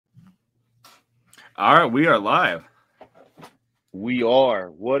All right, we are live. We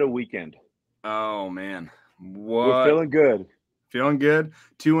are. What a weekend. Oh man, We're what feeling good. feeling good?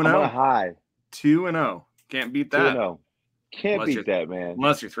 2 and I'm on a 0. high. 2 and 0. Can't beat 2 and that 0. Can't unless you're beat that, man.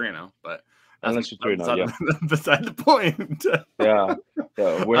 3 and 0. But that's Unless you're 3 0. beside, Yep. beside the point. Yeah.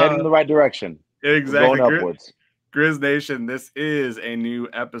 Yeah. We're heading in uh, the right direction. We're going exactly, upwards. Grizz Nation. This is a new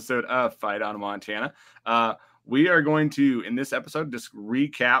episode of Fight on Montana. Uh, we are going to in this episode just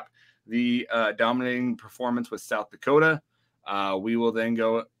recap the dominating performance with South Dakota. We will then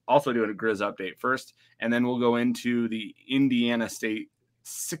go also do a Grizz update first, and then we'll go into the Indiana State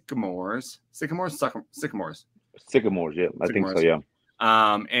Sycamores. Sycamores. Yeah. I think so. Sycamores. Yeah.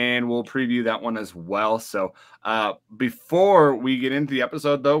 And we'll preview that one as well. So before we get into the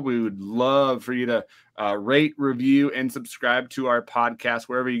episode, though, we would love for you to rate, review, and subscribe to our podcast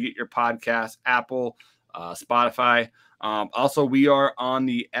wherever you get your podcasts, Apple, Spotify. Also, we are on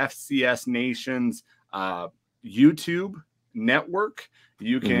the FCS Nation's YouTube network.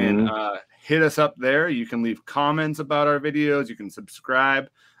 You can Mm-hmm. hit us up there. You can leave comments about our videos. You can subscribe.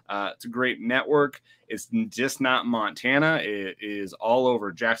 It's a great network. It's just not Montana. It is all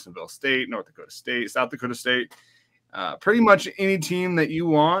over Jacksonville State, North Dakota State, South Dakota State. Pretty much any team that you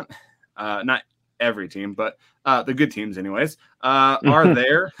want. Not every team, but the good teams, anyways, are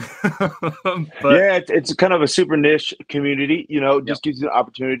there. But Yeah, it's kind of a super niche community. It yep, just gives you the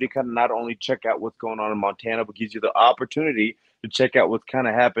opportunity to kind of not only check out what's going on in Montana, but gives you the opportunity to check out what's kind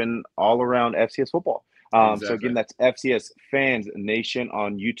of happened all around FCS football. So exactly. again, that's FCS Fans Nation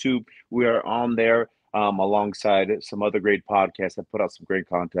on YouTube. We are on there alongside some other great podcasts that put out some great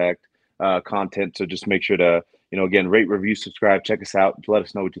content. So just make sure to again rate, review, subscribe, check us out, let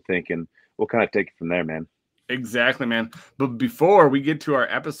us know what you think, and we'll kind of take it from there, man. Exactly, man. But before we get to our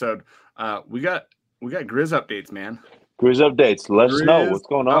episode, we got Grizz updates, man. Grizz updates. Let us know Grizz what's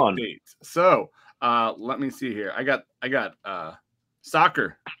going on. updates. So let me see here. I got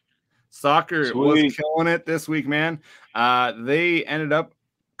soccer. Soccer was Sweet. killing it this week, man. They ended up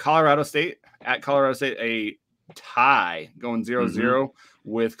Colorado State a tie going 0 Mm-hmm. 0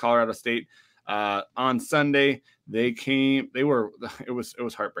 with Colorado State. On Sunday, they were it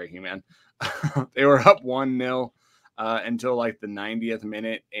was heartbreaking, man. They were up 1-0 until like the 90th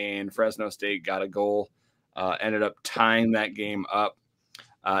minute, and Fresno State got a goal. Ended up tying that game up.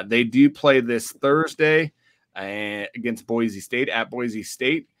 They do play this Thursday against Boise State at Boise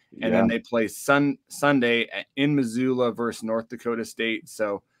State, and then Yeah. they play Sunday in Missoula versus North Dakota State.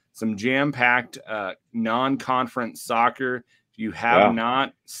 So some jam-packed non-conference soccer. If you have Yeah.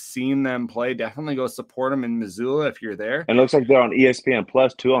 not seen them play, definitely go support them in Missoula if you're there. And it looks like they're on ESPN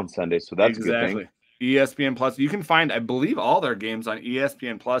Plus too on Sunday, so that's a good thing. Exactly. ESPN Plus. You can find, I believe, all their games on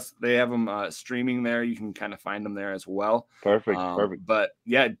ESPN Plus. They have them streaming there. You can kind of find them there as well. Perfect. Perfect. But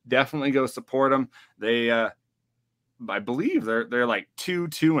yeah, definitely go support them. They, I believe, they're like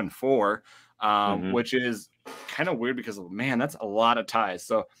 2-2-4, Mm-hmm. which is kind of weird because man, that's a lot of ties.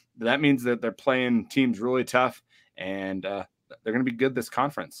 So that means that they're playing teams really tough, and they're going to be good this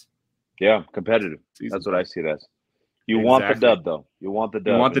conference Yeah, competitive. season. That's what I see it as. You want the Exactly. dub though. You want the You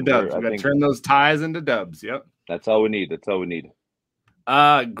dub, want the and dubs. We I got to think turn those ties into dubs. Yep. that's all we need. That's all we need.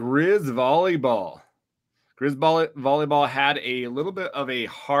 Grizz volleyball. Volleyball had a little bit of a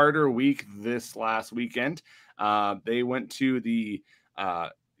harder week this last weekend. They went to the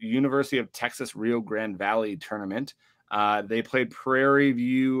University of Texas Rio Grande Valley tournament. They played Prairie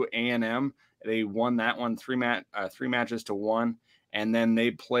View A&M. They won that one three matches to 1, and then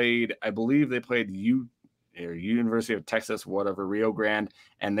they played. I believe they played University of Texas, whatever, Rio Grande,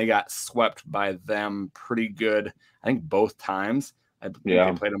 and they got swept by them pretty good. I think both times. I think they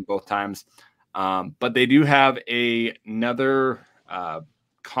Yeah. played them both times. But they do have another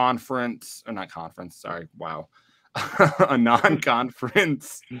conference, or not conference, sorry, wow, a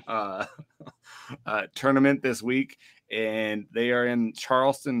non-conference tournament this week, and they are in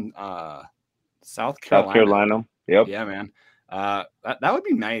Charleston, South South Carolina. Carolina. Yep. Yeah, man. That would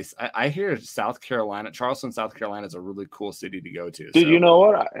be nice. I hear Charleston, South Carolina is a really cool city to go to. Dude, you So know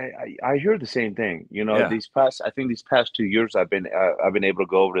what? I hear the same thing. yeah, These past 2 years, I've been able to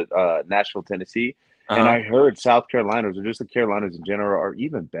go over to Nashville, Tennessee, and uh-huh. I heard South Carolinas or just the Carolinas in general are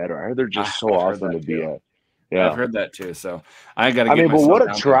even better. I heard they're just so I've heard awesome that to be too. at. I've Yeah, heard that too. So I got to I get mean, but myself what a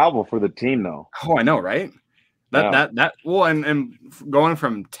down there. travel for the team, though. Oh, I know, right? That Yeah, that that well, and going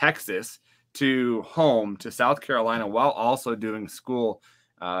from Texas to home to South Carolina while also doing school,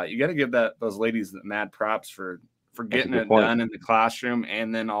 you got to give those ladies mad props for that's a getting good it point. done in the classroom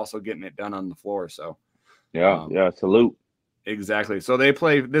and then also getting it done on the floor. So Yeah, um, yeah, salute. exactly. So they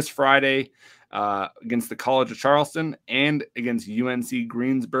play this Friday against the College of Charleston and against UNC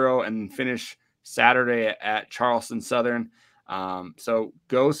Greensboro, and finish Saturday at Charleston Southern. So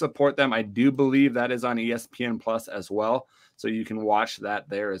go support them. I do believe that is on ESPN Plus as well, so you can watch that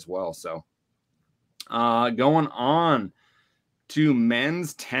there as well. So going on to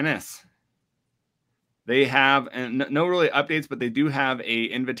men's tennis. They have, and no really updates, but they do have a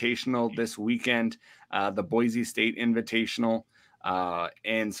invitational this weekend, the Boise State Invitational.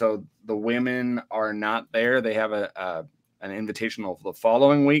 And so the women are not there. They have an invitational the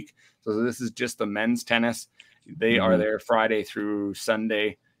following week. So this is just the men's tennis. They are there Friday through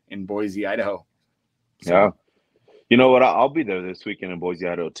Sunday in Boise, Idaho. So, yeah. You know what? I'll be there this weekend in Boise,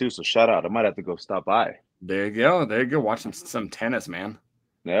 Idaho too. So shout out. I might have to go stop by. There you go. There you go. Watch some tennis, man.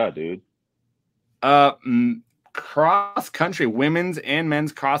 Yeah, dude. Cross country, women's and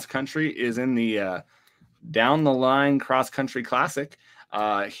men's cross country is in the down the line cross country classic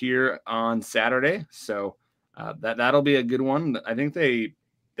here on Saturday. So that'll be a good one. I think they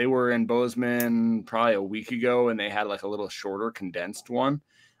were in Bozeman probably a week ago, and they had like a little shorter condensed one.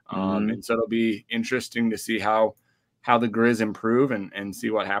 And so it'll be interesting to see how the Grizz improve and see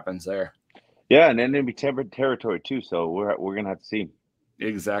what happens there. Yeah, and then it'll be tempered territory too. So we're gonna have to see.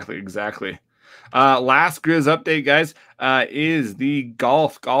 Exactly. Last Grizz update, guys, is the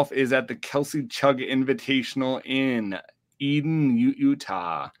golf. Golf is at the Kelsey Chug Invitational in Eden,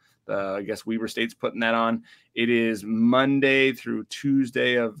 Utah. I guess Weber State's putting that on. It is Monday through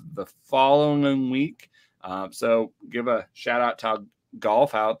Tuesday of the following week. So give a shout out to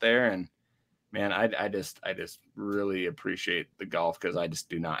golf out there. And man, I just really appreciate the golf because I just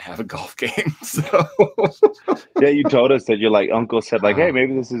do not have a golf game. So yeah, you told us that your uncle said hey,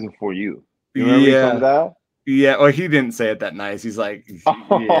 maybe this isn't for you. You remember you told me that? Yeah, well, he didn't say it that nice. He's like,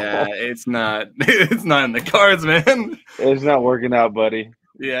 yeah, it's not in the cards, man. It's not working out, buddy.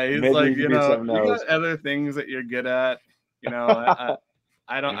 Yeah, he's maybe like, you got other things that you're good at.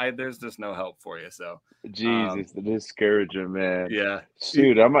 There's just no help for you. So Jesus, the discourager, man. Yeah.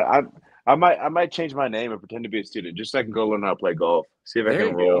 Shoot, I might change my name and pretend to be a student just so I can go learn how to play golf. See if I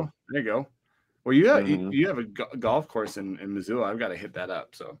can roll. There you go. Well, you have a golf course in Missoula. I've got to hit that up.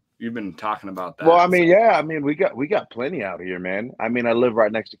 So you've been talking about that. Well, I mean, we got plenty out here, man. I mean, I live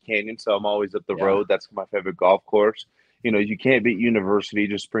right next to Canyon, so I'm always up the road. That's my favorite golf course. You can't beat University.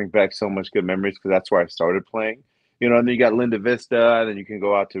 Just bring back so much good memories because that's where I started playing. And then you got Linda Vista, and then you can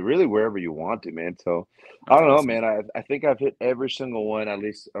go out to really wherever you want to, man. So I don't know, man. I think I've hit every single one, at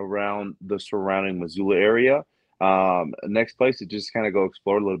least around the surrounding Missoula area. Next place is just kind of go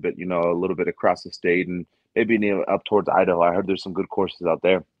explore a little bit, a little bit across the state and maybe up towards Idaho. I heard there's some good courses out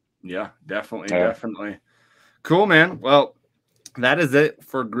there. Yeah, definitely. Cool, man. Well, that is it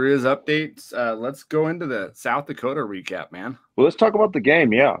for Grizz updates. Let's go into the South Dakota recap, man. Well, let's talk about the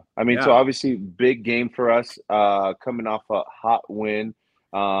game. Yeah. I mean, so obviously big game for us, coming off a hot win.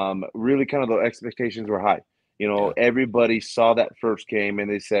 Really kind of the expectations were high. Everybody saw that first game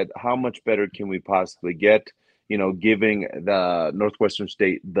and they said, how much better can we possibly get? Giving the Northwestern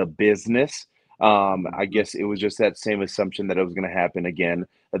State the business. I guess it was just that same assumption that it was going to happen again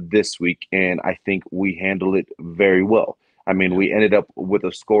this week. And I think we handled it very well. I mean, we ended up with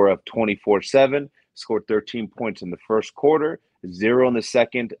a score of 24-7, scored 13 points in the first quarter, 0 in the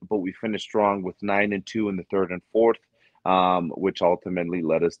second, but we finished strong with 9 and 2 in the third and fourth, which ultimately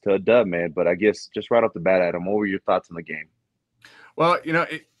led us to a dub, man. But I guess just right off the bat, Adam, what were your thoughts on the game? Well,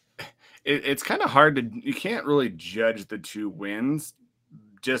 it's kind of hard you can't really judge the two wins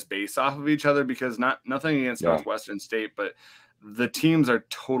just based off of each other because nothing against Northwestern State, but the teams are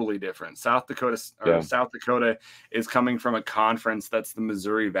totally different. South Dakota is coming from a conference that's the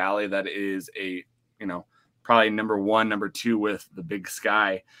Missouri Valley that is probably number 1, number 2 with the Big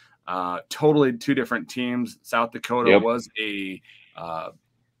Sky. Totally two different teams. South Dakota was a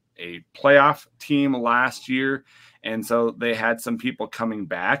playoff team last year, and so they had some people coming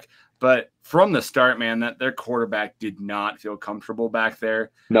back. But from the start, man, that their quarterback did not feel comfortable back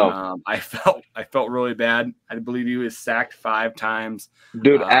there. No, I felt really bad. I believe he was sacked 5 times.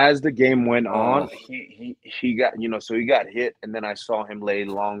 Dude, as the game went on, he got so he got hit, and then I saw him lay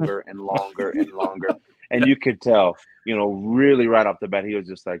longer and longer and longer, and you could tell, really right off the bat, he was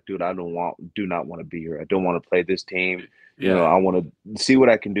just like, dude, I do not want to be here. I don't want to play this team. I want to see what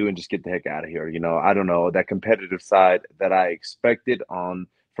I can do and just get the heck out of here. I don't know, that competitive side that I expected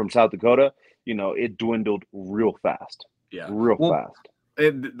from South Dakota, it dwindled real fast. Yeah. Real fast.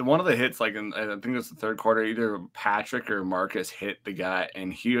 One of the hits, I think it was the third quarter, either Patrick or Marcus hit the guy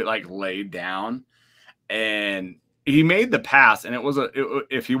and he laid down and he made the pass. And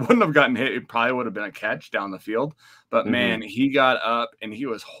if he wouldn't have gotten hit, it probably would have been a catch down the field. But man, he got up and he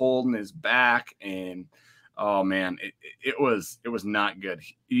was holding his back and Oh man, it was not good.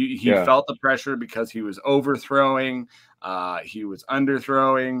 He Yeah. felt the pressure because he was overthrowing, he was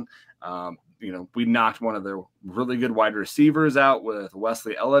underthrowing. We knocked one of their really good wide receivers out with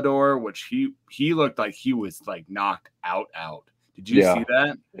Wesley Ellador, which he looked like he was like knocked out. Did you see Yeah.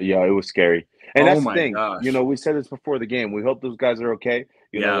 that? Yeah, it was scary. And Oh that's the my thing, gosh. we said this before the game. We hope those guys are okay,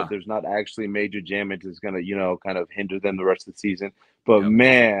 that Yeah. there's not actually major damage that's gonna, kind of hinder them the rest of the season. But Yep.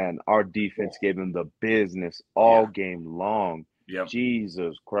 man, our defense gave them the business all Yeah. game long. Yep.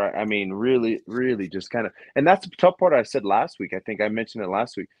 Jesus Christ. I mean, really, really just kind of, and that's the tough part I said last week. I think I mentioned it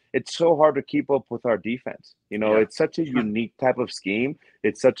last week. It's so hard to keep up with our defense. Yeah. It's such a unique type of scheme.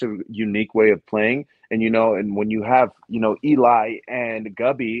 It's such a unique way of playing. And when you have, Eli and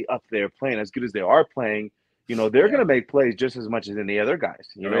Gubby up there playing as good as they are playing, they're Yeah. going to make plays just as much as any other guys,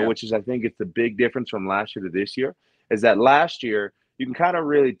 Oh yeah. which is, I think it's the big difference from last year to this year is that last year, you can kind of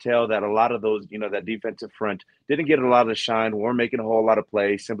really tell that a lot of those, that defensive front didn't get a lot of shine, weren't making a whole lot of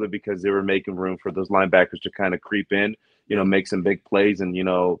plays simply because they were making room for those linebackers to kind of creep in, Yep. make some big plays and,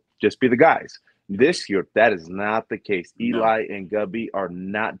 just be the guys. Yep. This year, that is not the case. No. Eli and Gubby are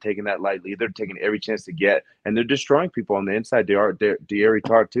not taking that lightly. They're taking every chance to get, and they're destroying people on the inside. They're De'Ari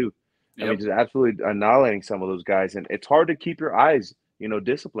Tart too. I mean, Yep. just absolutely annihilating some of those guys, and it's hard to keep your eyes,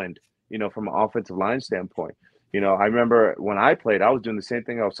 disciplined, from an offensive line standpoint. I remember when I played, I was doing the same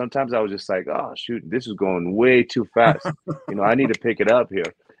thing. Sometimes I was just like, oh shoot, this is going way too fast. I need to pick it up here.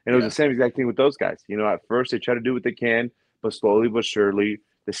 And it was the Yeah. same exact thing with those guys. At first they try to do what they can, but slowly but surely,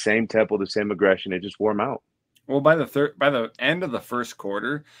 the same tempo, the same aggression, it just wore them out. Well, by the end of the first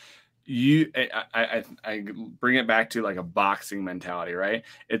quarter, I bring it back to like a boxing mentality, right?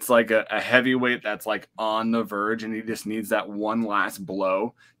 It's like a heavyweight that's like on the verge, and he just needs that one last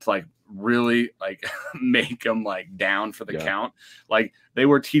blow to like really like make him like down for the Yeah. count. Like they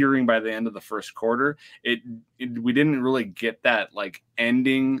were teetering by the end of the first quarter. We didn't really get that like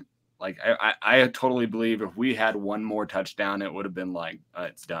ending. Like I totally believe if we had one more touchdown, it would have been like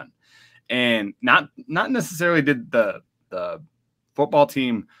it's done. And not necessarily did the football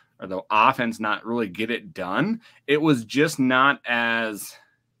team or the offense not really get it done. It was just not as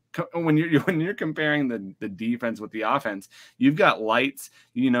when you're comparing the defense with the offense, you've got lights.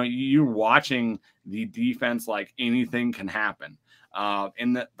 You're watching the defense like anything can happen.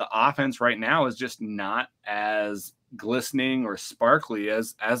 And the offense right now is just not as glistening or sparkly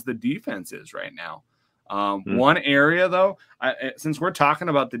as the defense is right now. Mm. One area though, since we're talking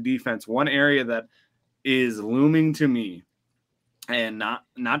about the defense, one area that is looming to me, and not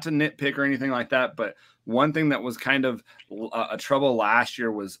to nitpick or anything like that, but one thing that was kind of a trouble last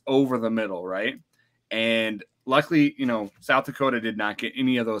year was over the middle, right? And luckily, South Dakota did not get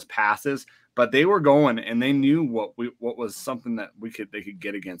any of those passes, but they were going and they knew what was something that they could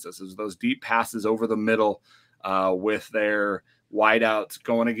get against us is those deep passes over the middle with their wideouts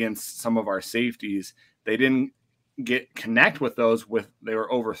going against some of our safeties. They didn't connect with those they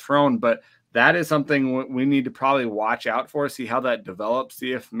were overthrown, but that is something we need to probably watch out for, see how that develops,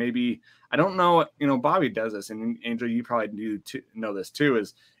 see if maybe, I don't know, Bobby does this, and Angel, you probably know this too,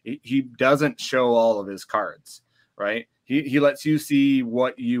 is he doesn't show all of his cards, right? He lets you see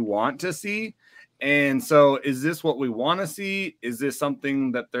what you want to see. And so is this what we want to see? Is this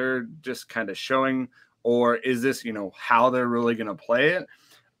something that they're just kind of showing, or is this, how they're really going to play it?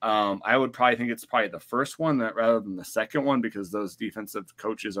 I would probably think it's probably the first one rather than the second one, because those defensive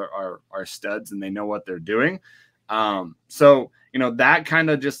coaches are studs and they know what they're doing. So that kind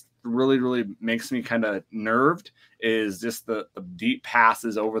of just really, really makes me kind of nerved, is just the deep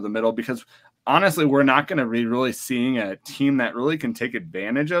passes over the middle, because honestly, we're not going to be really seeing a team that really can take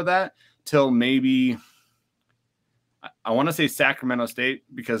advantage of that till maybe, I want to say Sacramento State,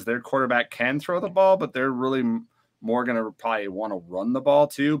 because their quarterback can throw the ball, but they're really more going to probably want to run the ball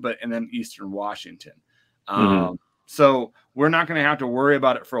too, and then Eastern Washington. Mm-hmm. So we're not going to have to worry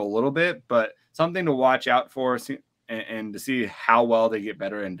about it for a little bit, but something to watch out for and to see how well they get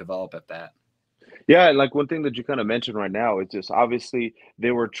better and develop at that. Yeah, and like one thing that you kind of mentioned right now is just obviously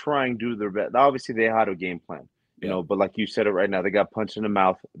they were trying to do their best. Obviously, they had a game plan, Yep. but like you said it right now, they got punched in the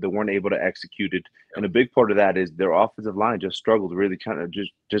mouth. They weren't able to execute it, Yep. and a big part of that is their offensive line just struggled, really trying to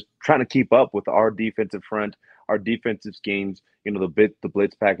just trying to keep up with our defensive front, our defensive schemes. The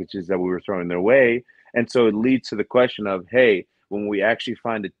blitz packages that we were throwing their way, and so it leads to the question of, hey, when we actually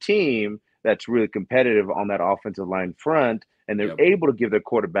find a team that's really competitive on that offensive line front, and they're Yep. able to give their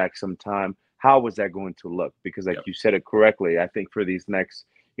quarterback some time, how was that going to look? Because like Yep. you said it correctly, I think for these next,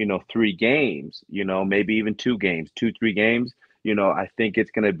 3 games, maybe even 2 games, 3 games, I think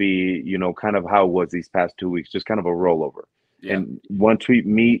it's going to be, kind of how it was these past 2 weeks, just kind of a rollover. Yeah. And once we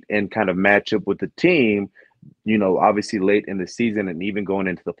meet and kind of match up with the team obviously late in the season and even going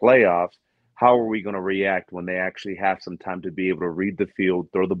into the playoffs, how are we going to react when they actually have some time to be able to read the field,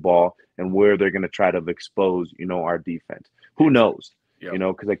 throw the ball, and where they're going to try to expose, our defense? Who Exactly. knows? Yep.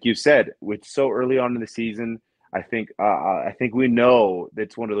 Because like you said, it's so early on in the season. I think we know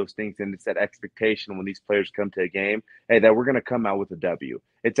that's one of those things, and it's that expectation when these players come to a game, hey, that we're going to come out with a W.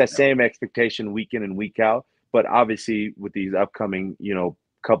 It's that Yep. same expectation week in and week out, but obviously with these upcoming,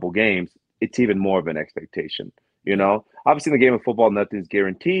 couple games, it's even more of an expectation. Yeah. Obviously in the game of football, nothing's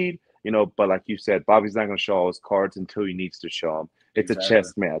guaranteed. But like you said, Bobby's not going to show all his cards until he needs to show them. It's a Exactly.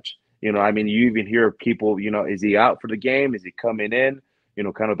 chess match. Yeah. I mean, you even hear people, is he out for the game? Is he coming in?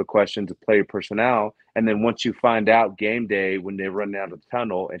 Kind of the questions of player personnel. And then once you find out game day when they run down the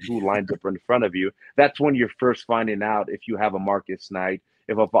tunnel and who lines up in front of you, that's when you're first finding out if you have a Marcus Knight,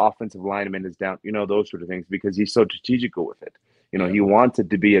 if an offensive lineman is down, those sort of things, because he's so strategical with it. Yeah. He wants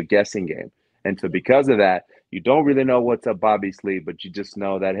it to be a guessing game. And so because of that, you don't really know what's up Bobby's sleeve, but you just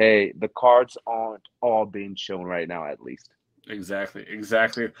know that, hey, the cards aren't all being shown right now, at least. Exactly,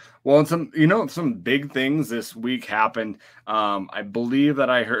 exactly. Well, and some big things this week happened. I believe that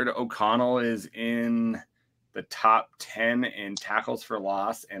I heard O'Connell is in the top 10 in tackles for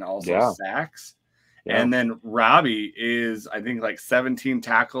loss and also Yeah. sacks. Yeah. And then Robbie is, I think, like 17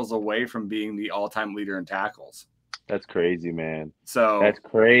 tackles away from being the all-time leader in tackles. That's crazy, man. So That's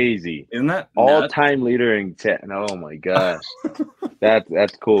crazy. isn't that nuts? All-time leader in 10. Oh my gosh.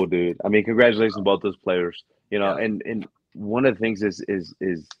 That's cool, dude. I mean, congratulations to both those players. Yeah. And one of the things is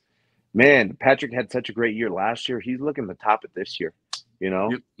man, Patrick had such a great year last year. He's looking to top it this year, you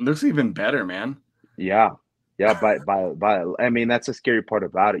know? It looks even better, man. Yeah. Yeah, by I mean, that's the scary part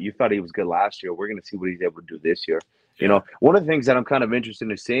about it. You thought he was good last year. We're gonna see what he's able to do this year. Yeah. One of the things that I'm kind of interested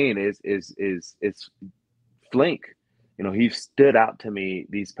in seeing is Flink. He stood out to me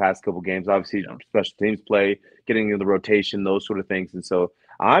these past couple games. Obviously, Yeah. special teams play, getting in the rotation, those sort of things. And so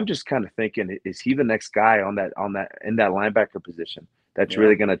I'm just kind of thinking, is he the next guy on that in that linebacker position that's Yeah.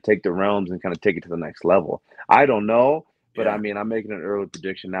 really going to take the realms and kind of take it to the next level? I don't know, but I Yeah. mean, I'm making an early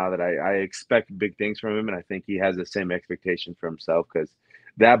prediction now that I expect big things from him, and I think he has the same expectation for himself because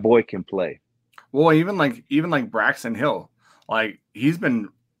that boy can play. Well, even like Braxton Hill, like he's been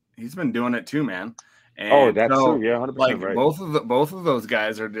doing it too, man. Oh, And that's true. so Yeah, 100% like right. both of those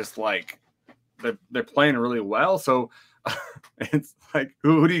guys are just like they're playing really well. So it's like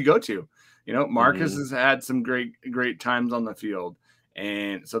who do you go to? Marcus Hmm. has had some great times on the field,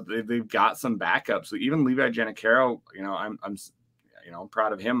 and so they've got some backups. So even Levi Janicaro, I'm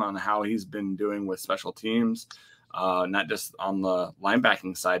proud of him on how he's been doing with special teams, not just on the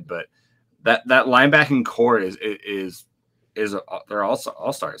linebacking side, but that linebacking core is they're also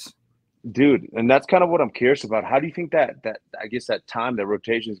all stars. Dude, and that's kind of what I'm curious about. How do you think that I guess that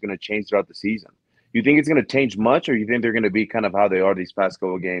rotation is going to change throughout the season? You think it's going to change much, or you think they're going to be kind of how they are these past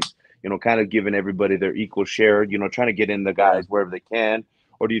couple of games? Kind of giving everybody their equal share. Trying to get in the Yeah. guys wherever they can,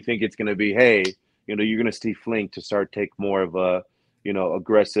 or do you think it's going to be, hey, you're going to see Flink to start take more of a,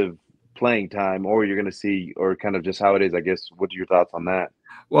 aggressive playing time, or you're going to see, or kind of just how it is? I guess. What are your thoughts on that?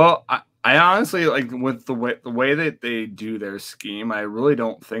 Well, I honestly like with the way that they do their scheme. I really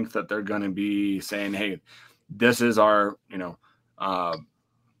don't think that they're going to be saying, "Hey, this is our uh,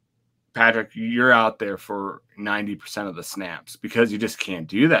 Patrick, you're out there for 90% of the snaps," because you just can't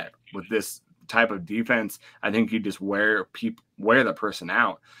do that with this type of defense. I think you just wear the person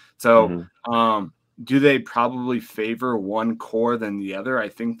out. So, Hmm. do they probably favor one core than the other? I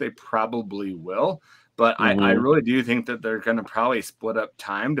think they probably will, but I Hmm. really do think that they're going to probably split up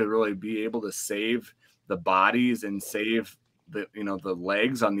time to really be able to save the bodies and save the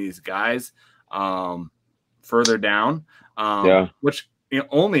legs on these guys further down, Yeah. which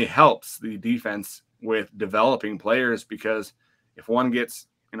only helps the defense with developing players because if one gets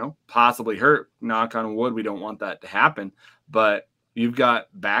possibly hurt, knock on wood, we don't want that to happen, but you've got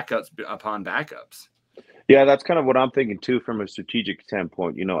backups upon backups. Yeah, that's kind of what I'm thinking too, from a strategic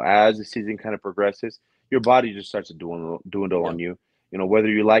standpoint. As the season kind of progresses, your body just starts to dwindle Yeah. on you. Whether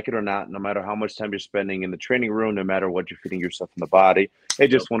you like it or not, no matter how much time you're spending in the training room, no matter what you're feeding yourself in the body, it's Yep.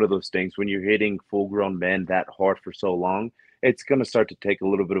 just one of those things. When you're hitting full-grown men that hard for so long, it's going to start to take a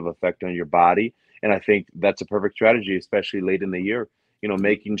little bit of effect on your body. And I think that's a perfect strategy, especially late in the year. Yep.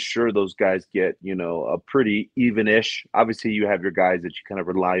 Making sure those guys get, a pretty even-ish. Obviously, you have your guys that you kind of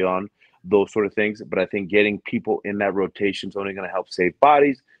rely on, those sort of things. But I think getting people in that rotation is only going to help save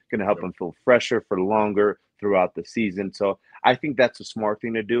bodies, going to help Yep. them feel fresher for longer throughout the season. So I think that's a smart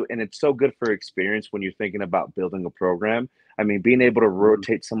thing to do. And it's so good for experience when you're thinking about building a program. I mean, being able to Mhm.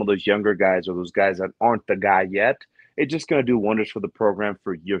 rotate some of those younger guys or those guys that aren't the guy yet, it's just going to do wonders for the program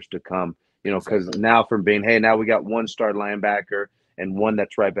for years to come. Because Exactly. now from being, hey, now we got one star linebacker and one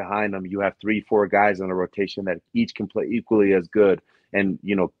that's right behind them, you have 3, 4 guys on a rotation that each can play equally as good, and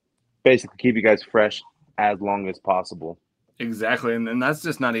basically keep you guys fresh as long as possible. Exactly, and that's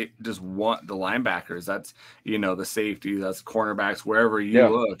just not just one the linebackers. That's the safety, that's cornerbacks. Wherever you Yeah,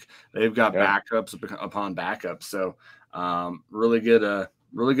 look, they've got yeah. backups upon backups. So really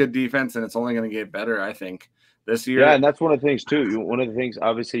good defense, and it's only going to get better. I think this Yeah, year. and that's one of the things too. One of the things,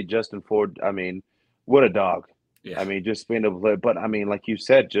 obviously, Justin Ford. I mean, what a dog. Yeah, I mean, just being able to play. But I mean, like you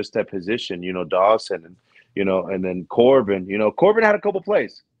said, just that position. Dawson, and and then Corbin. Corbin had a couple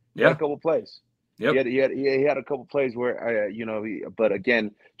plays. He had a yeah, couple plays. He yep, had he had he had a couple plays where but again,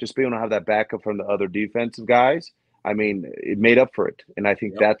 just being able to have that backup from the other defensive guys. I mean, it made up for it, and I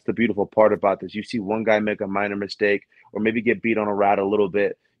think yep, that's the beautiful part about this. You see one guy make a minor mistake, or maybe get beat on a route a little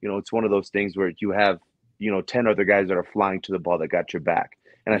bit. It's one of those things where you have 10 other guys that are flying to the ball that got your back.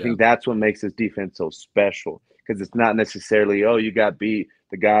 And I yeah. think that's what makes this defense so special, because it's not necessarily, oh, you got beat.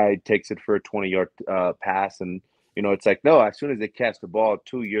 The guy takes it for a 20-yard pass. And, it's like, no, as soon as they catch the ball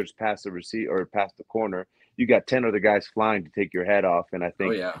 2 years past the receiver or past the corner, you got 10 other guys flying to take your head off. And I Oh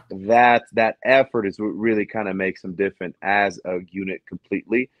think yeah, that effort is what really kind of makes them different as a unit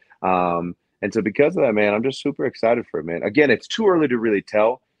completely. And so because of that, man, I'm just super excited for it, man. Again, it's too early to really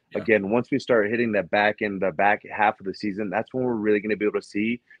tell. yeah. Again, once we start hitting the back half of the season, that's when we're really going to be able to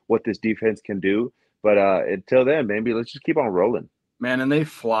see what this defense can do. But until then, maybe let's just keep on rolling. Man, and they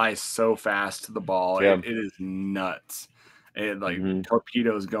fly so fast to the ball. Yeah. It is nuts. It like Hmm.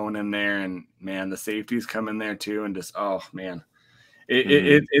 torpedoes going in there, and man, the safeties come in there too, and just oh man, Hmm.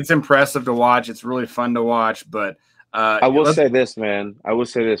 it's impressive to watch. It's really fun to watch. But I will let's say this, man. I will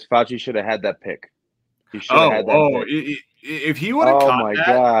say this. Fauci should have had that pick. He should have oh had that oh pick. if he would have Oh caught my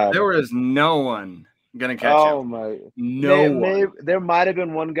that, there God. was no one gonna catch him. Oh my. No May one. there might have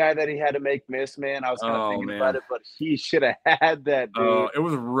been one guy that he had to make miss, man. I was kind of Oh thinking about man. it, but he should have had that, Oh, dude. it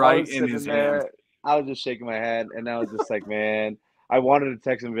was I right was in his sitting hands. there. I was just shaking my head, and I was just like, man, I wanted to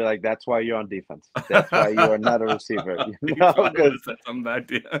text him and be like, "That's why you're on defense. That's why you are not a receiver." He probably would Because have said something back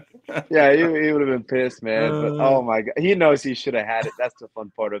to yeah, you. he would have been pissed, man. But Uh, oh my God, he knows he should have had it. That's the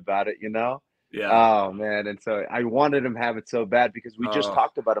fun part about it. yeah. Oh man, and so I wanted him to have it so bad because we just Oh,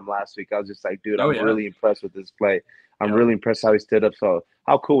 talked about him last week. I was just like, dude, oh I'm yeah. really impressed with this play. I'm Yep. really impressed how he stood up. So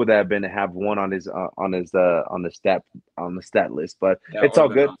how cool would that have been to have one on the stat list? But That it's would all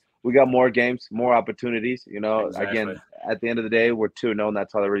have been good. awesome. We got more games, more opportunities. Exactly. Again, at the end of the day, we're 2-0, and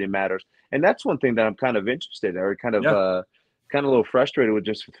that's all that really matters. And that's one thing that I'm kind of interested or Yeah. kind of a little frustrated with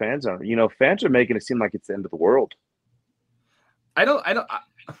just with fans are. Fans are making it seem like it's the end of the world. I don't,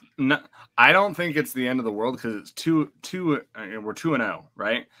 no, I don't think it's the end of the world because it's we're 2-0,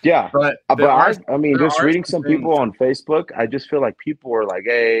 right? Yeah. But But I mean, there just are reading some some things. people on Facebook, I just feel like people are like,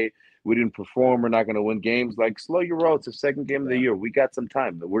 hey, we didn't perform. We're not going to win games. Like, slow your roll. It's the second game of the Yeah. year. We got some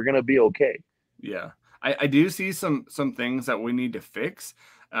time. We're going to be okay. Yeah. I do see some things that we need to fix.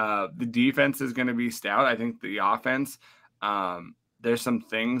 The defense is going to be stout. I think the offense, there's some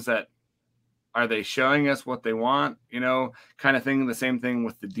things that are they showing us what they want, kind of thing. The same thing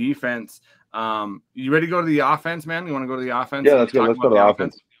with the defense. You ready to go to the offense, man? You want to go to the offense Yeah, and that's good. talk Let's go about to the the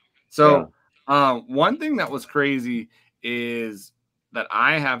offense? offense. Yeah. So, one thing that was crazy is that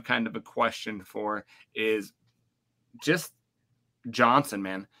I have kind of a question for is just Johnson,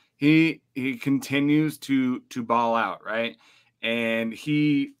 man. He continues to ball out, right? And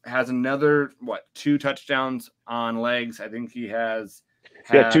he has another two touchdowns on legs. I think he has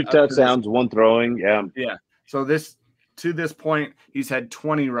Yeah, had two up to this. touchdowns, one throwing. Yeah. Yeah. So to this point, he's had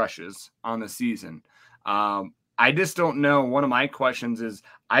 20 rushes on the season. I just don't know. One of my questions is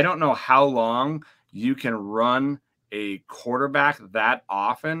I don't know how long you can run a quarterback that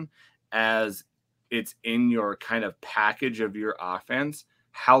often as it's in your kind of package of your offense,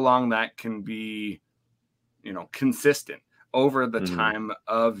 how long that can be, consistent over the Hmm. time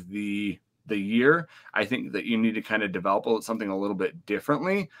of the year. I think that you need to kind of develop something a little bit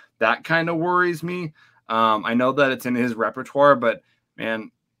differently. That kind of worries me. I know that it's in his repertoire, but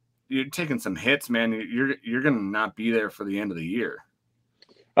man, you're taking some hits, man. You're gonna not be there for the end of the year.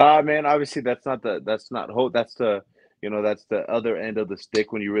 Man, obviously that's not hope. That's the other end of the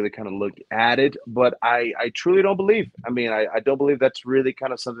stick when you really kind of look at it. But I truly don't believe. I mean, I don't believe that's really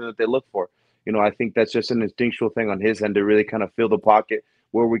kind of something that they look for. I think that's just an instinctual thing on his end to really kind of fill the pocket.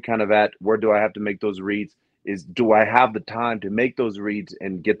 Where we kind of at? Where do I have to make those reads? Do I have the time to make those reads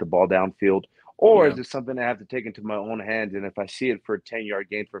and get the ball downfield? Or Yeah, is it something I have to take into my own hands? And if I see it for a 10-yard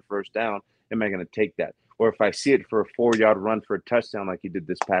gain for first down, am I going to take that? or if I see it for a 4-yard run for a touchdown like he did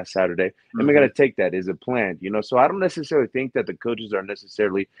this past Saturday, am I Mm-hmm. going to take that? Is it planned? So I don't necessarily think that the coaches are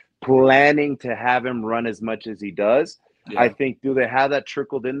necessarily planning to have him run as much as he does. I Yeah. think, do they have that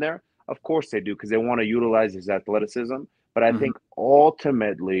trickled in there? Of course they do, because they want to utilize his athleticism. But I Mm-hmm. think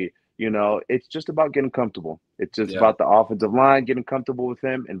ultimately, it's just about getting comfortable. It's just Yeah. about the offensive line getting comfortable with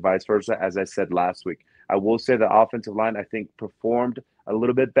him and vice versa, as I said last week. I will say the offensive line, I think, performed a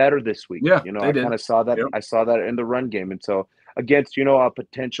little bit better this week. Yeah. I They kind did. of saw that. Yep. I saw that in the run game. And so against, a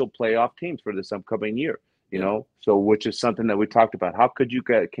potential playoff teams for this upcoming year, Yeah. so which is something that we talked about. How can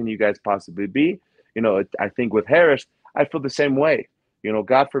you guys possibly be? I think with Harris, I feel the same way.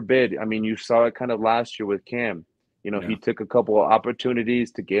 God forbid. I mean, you saw it kind of last year with Cam. He Yeah. took a couple of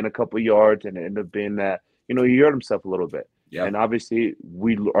opportunities to gain a couple of yards, and it ended up being that, he hurt himself a little bit. Yep. And obviously,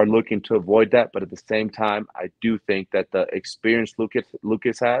 we are looking to avoid that. But at the same time, I do think that the experience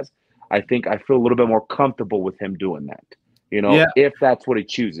Lucas has, I feel a little bit more comfortable with him doing that. Yeah. If that's what he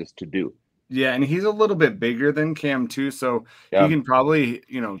chooses to do. Yeah, and he's a little bit bigger than Cam too, so he Yeah, can probably,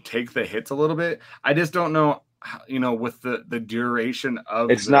 take the hits a little bit. I just don't know, with the duration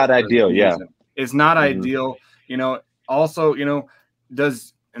of it's the not ideal. Yeah. season. It's not Hmm. ideal. Also,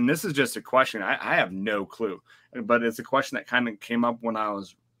 does and this is just a question. I have no clue, but it's a question that kind of came up when I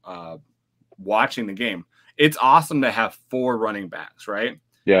was watching the game. It's awesome to have 4 running backs, right?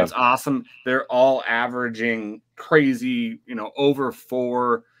 Yeah. It's awesome. They're all averaging crazy, over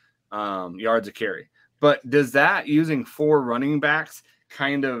 4 yards a carry. But does that using 4 running backs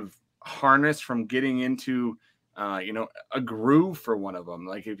kind of harness from getting into, a groove for one of them?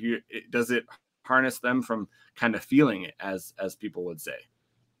 Like does it harness them from kind of feeling it, as people would say?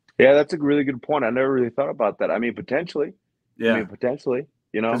 Yeah, that's a really good point. I never really thought about that. I mean, potentially. Yeah. Potentially.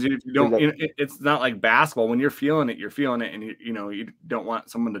 Because you Because don't, it's not like basketball. When you're feeling it, and you don't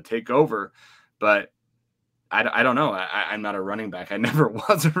want someone to take over. But I don't know. I'm not a running back. I never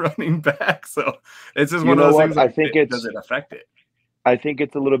was a running back, so it's just you one of know those what? things. Like, does it affect it? I think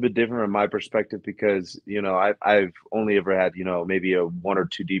it's a little bit different from my perspective because I've only ever had maybe a 1 or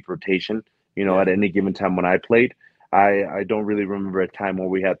 2 deep rotation at Yeah, any given time when I played. I don't really remember a time where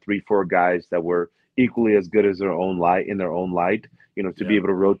we had 3 4 guys that were equally as good as their own light in their own light, to be yeah, able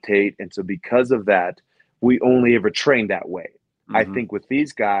to rotate. And so because of that, we only ever trained that way. I hmm, think with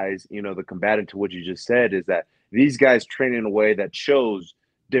these guys, the combatant to what you just said is that these guys train in a way that shows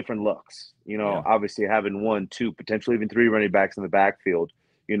different looks. yeah, Obviously having 1, 2, potentially even 3 running backs in the backfield,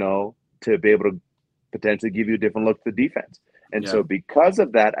 to be able to potentially give you a different look to the defense. And yeah, so because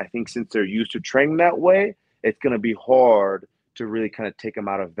of that, I think since they're used to training that way, it's going to be hard to really kind of take them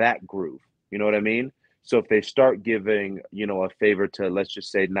out of that groove. You know what I mean? So if they start giving, a favor to, let's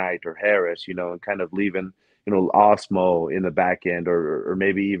just say, Knight or Harris, and kind of leaving, Osmo in the back end, or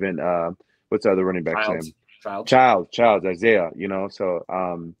maybe even what's the other running back's childs, name? childs, Childs, Isaiah, so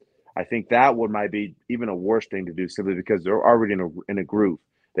I think that would might be even a worse thing to do simply because they're already in a groove.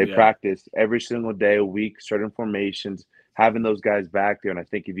 They yeah, practice every single day, a week, certain formations, having those guys back there. And I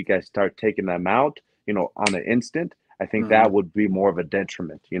think if you guys start taking them out, on the instant, I think hmm, that would be more of a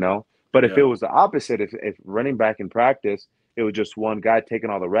detriment. But if it yeah, was the opposite, if running back in practice, it was just one guy taking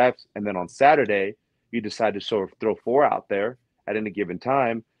all the reps, and then on Saturday, you decide to sort of throw 4 out there at any given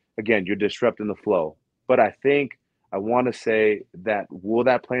time, again, you're disrupting the flow. But I want to say that will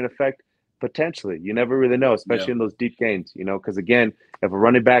that play an effect? Potentially. You never really know, yeah. especially in those deep games, because again, if a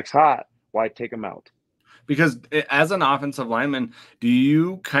running back's hot, why take him out? Because as an offensive lineman, do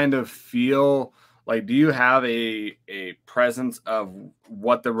you kind of feel like, do you have a presence of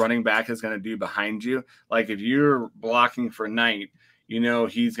what the running back is going to do behind you? Like if you're blocking for Knight,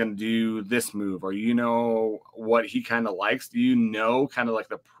 he's going to do this move, or what he kind of likes. Do you know kind of like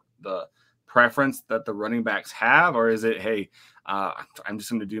the preference that the running backs have, or is it, hey, I'm just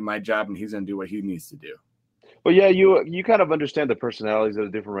going to do my job and he's going to do what he needs to do? Well, yeah, you kind of understand the personalities of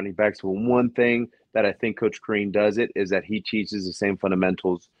the different running backs. But one thing that I think Coach Green does it is that he teaches the same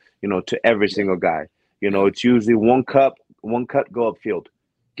fundamentals, to every Yeah, single guy. yeah, It's usually one cut, go upfield,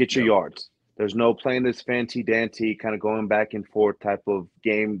 get your yep, yards. There's no playing this fancy dancy kind of going back and forth type of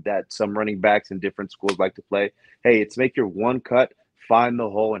game that some running backs in different schools like to play. Hey, it's make your one cut, find the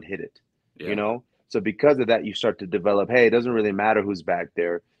hole and hit it. You yeah, know, so because of that, you start to develop. Hey, it doesn't really matter who's back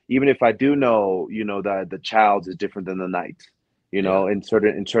there, even if I do know, that the Childs is different than the Knight, yeah, in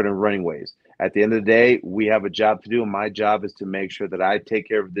certain running ways. At the end of the day, we have a job to do, and my job is to make sure that I take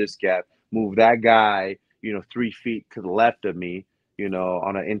care of this gap, move that guy, 3 feet to the left of me,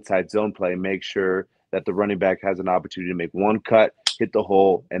 on an inside zone play, make sure that the running back has an opportunity to make one cut, hit the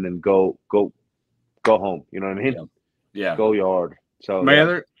hole, and then go home. You know what I mean? yeah, yeah. Go yard. So My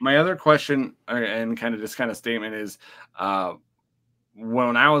yeah. other question and kind of statement is,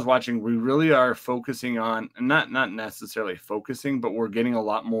 when I was watching, we really are focusing on not necessarily focusing, but we're getting a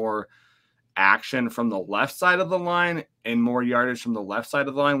lot more action from the left side of the line and more yardage from the left side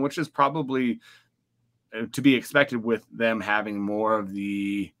of the line, which is probably to be expected with them having more of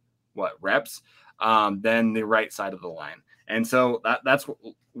the reps than the right side of the line. And so that's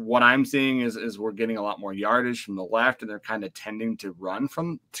what I'm seeing is we're getting a lot more yardage from the left, and they're kind of tending to run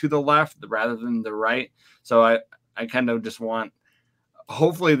from to the left rather than the right. So I kind of just want,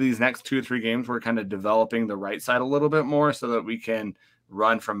 hopefully these next 2 or 3 games, we're kind of developing the right side a little bit more so that we can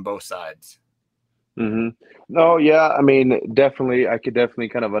run from both sides. Mm-hmm. No, yeah, I mean, definitely, I could definitely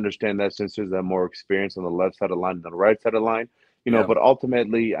kind of understand that since there's that more experience on the left side of the line than the right side of the line, Yeah. but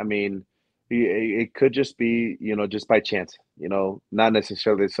ultimately, I mean, it could just be, just by chance, not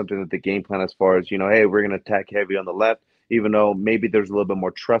necessarily something that the game plan as far as, hey, we're going to attack heavy on the left, even though maybe there's a little bit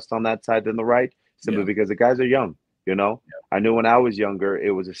more trust on that side than the right, simply Yeah. because the guys are young, you know. I knew when I was younger,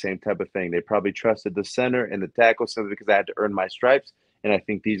 it was the same type of thing. They probably trusted the center and the tackle simply because I had to earn my stripes. And I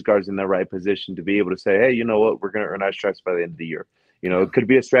think these guards in the right position to be able to say, hey, you know what, we're going to earn our stripes by the end of the year. Yeah. It could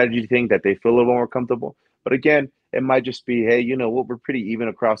be a strategy thing that they feel a little more comfortable. But again, it might just be, hey, you know what, we're pretty even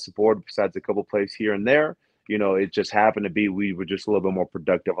across the board besides a couple plays here and there. It just happened to be we were just a little bit more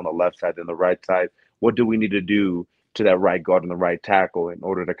productive on the left side than the right side. What do we need to do to that right guard and the right tackle in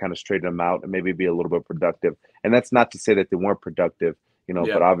order to kind of straighten them out and maybe be a little bit productive? And that's not to say that they weren't productive, Yeah.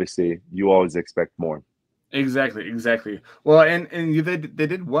 but obviously you always expect more. Exactly. Well, and they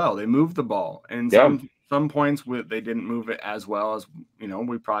did well. They moved the ball, and Yeah. some points they didn't move it as well as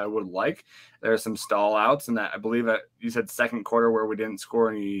we probably would like. There are some stall outs, and that I believe that you said second quarter where we didn't score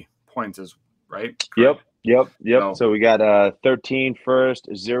any points, is right? Yep. Correct. Yep. So So we got 13 first,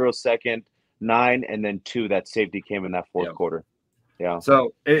 0 second, 9, and then 2. That safety came in that fourth yeah. quarter. Yeah.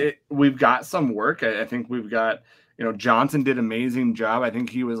 So we've got some work. I think we've got, Johnson did an amazing job. I think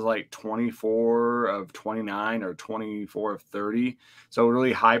he was like 24 of 29 or 24 of 30. So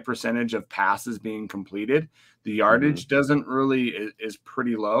really high percentage of passes being completed. The Hmm. yardage doesn't really is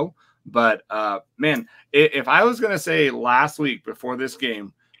pretty low. But man, if I was going to say last week before this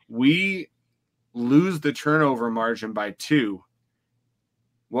game, we lose the turnover margin by 2,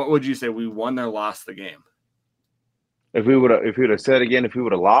 what would you say? We won or lost the game? If we would have said again, if we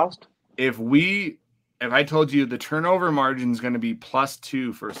would have lost, if I told you the turnover margin is going to be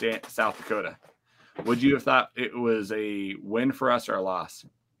 +2 for South Dakota, would you have thought it was a win for us or a loss?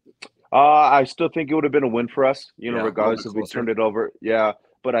 I still think it would have been a win for us, Yeah, a little regardless bit if we closer. turned it over. Yeah,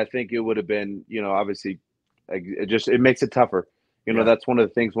 but I think it would have been, obviously, it makes it tougher. Yeah, That's one of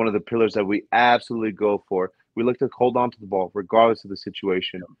the things, one of the pillars that we absolutely go for. We look to hold on to the ball regardless of the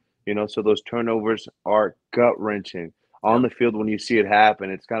situation. So those turnovers are gut wrenching on yep, the field when you see it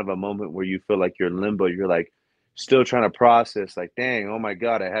happen. It's kind of a moment where you feel like you're in limbo. You're like still trying to process, like, dang, oh my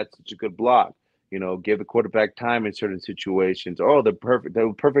God, I had such a good block. Give the quarterback time in certain situations. Oh, the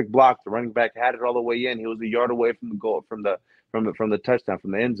perfect block. The running back had it all the way in. He was a yard away from the goal, from the touchdown,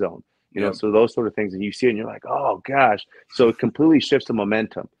 from the end zone. yep. So those sort of things, and you see it, and you're like, oh gosh. So it completely shifts the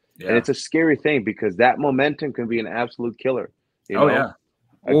momentum, and Yeah. it's a scary thing because that momentum can be an absolute killer. You Oh know, yeah.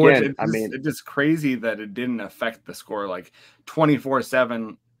 Well, again, I mean, it's just crazy that it didn't affect the score like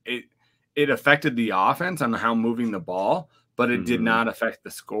 24-7. It affected the offense on how moving the ball, but it did mhm, not affect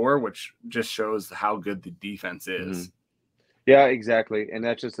the score, which just shows how good the defense mhm. is. Yeah, exactly, and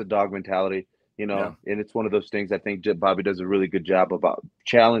that's just a dog mentality, Yeah, and it's one of those things I think Bobby does a really good job about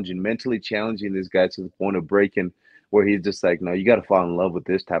mentally challenging this guy to the point of breaking, where he's just like, no, you got to fall in love with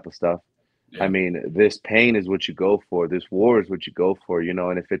this type of stuff. I yeah, mean, this pain is what you go for. This war is what you go for,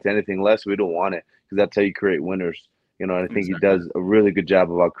 and if it's anything less, we don't want it because that's how you create winners. And I think he exactly. does a really good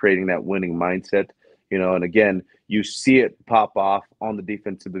job about creating that winning mindset. And again, you see it pop off on the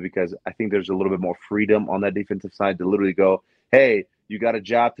defensive because I think there's a little bit more freedom on that defensive side to literally go, hey, you got a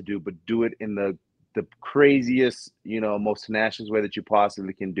job to do, but do it in the craziest, most tenacious way that you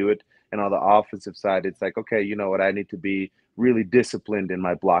possibly can do it. And on the offensive side, it's like, okay, you know what, I need to be really disciplined in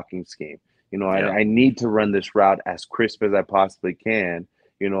my blocking scheme. Yeah, I need to run this route as crisp as I possibly can,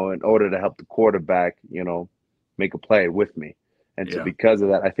 in order to help the quarterback, make a play with me. And so yeah. because of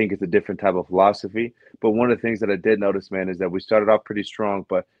that, I think it's a different type of philosophy. But one of the things that I did notice, man, is that we started off pretty strong,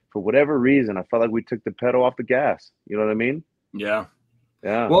 but for whatever reason, I felt like we took the pedal off the gas. You know what I mean? Yeah.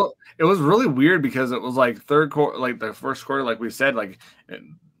 Yeah. Well, it was really weird because it was like third quarter, like the first quarter, like we said, like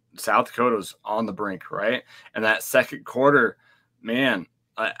South Dakota was on the brink, right? And that second quarter, man,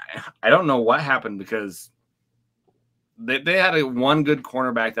 I don't know what happened because they had one good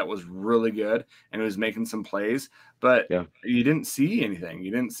cornerback that was really good and was making some plays, but Yeah. you didn't see anything.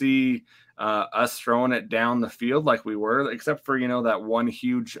 You didn't see us throwing it down the field like we were, except for that one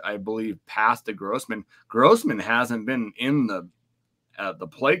huge, I believe, pass to Grossman. Grossman hasn't been in the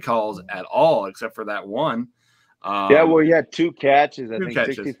play calls at all, except for that one. Yeah, well, he had 2 catches, I Two think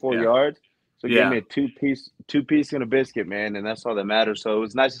catches. 64 Yeah. yards. So give me Yeah. a two piece and a biscuit, man, and that's all that matters. So it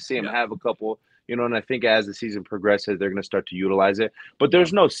was nice to see him Yeah. have a couple, and I think as the season progresses, they're going to start to utilize it. But Yeah.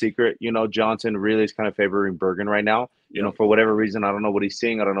 there's no secret, Johnson really is kind of favoring Bergen right now. Yep. For whatever reason, I don't know what he's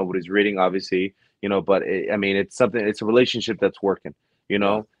seeing, I don't know what he's reading, obviously, but I mean, it's a relationship that's working, you Yeah.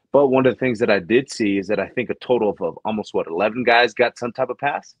 know. But one of the things that I did see is that I think a total of almost 11 guys got some type of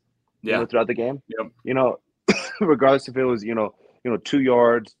pass, Yeah. throughout the game. Yep. You know, regardless if it was 2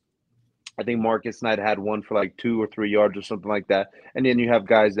 yards. I think Marcus Knight had one for like 2 or 3 yards or something like that. And then you have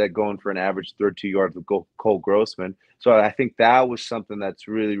guys that going for an average 32 yards with Cole Grossman. So I think that was something that's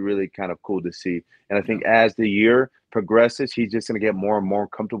really, really kind of cool to see. And I Yeah. think as the year progresses, he's just going to get more and more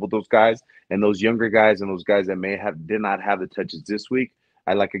comfortable with those guys and those younger guys and those guys that did not have the touches this week.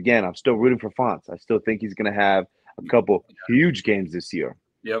 Again, I'm still rooting for Fonts. I still think he's going to have a couple huge games this year.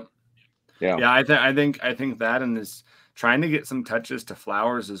 Yep. Yeah. Yeah, I think that and this trying to get some touches to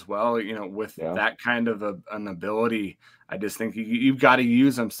Flowers as well. With Yeah. that kind of an ability, I just think you've got to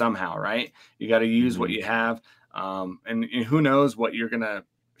use them somehow, right? You got to use what Mhm. you have, and who knows what you're gonna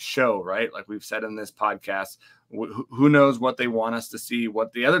show, right? Like we've said in this podcast, who knows what they want us to see,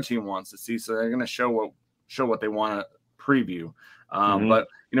 what the other team wants to see, so they're gonna show what they want to preview. Mhm. But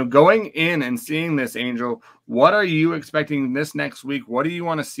going in and seeing this, Angel, what are you expecting this next week? What do you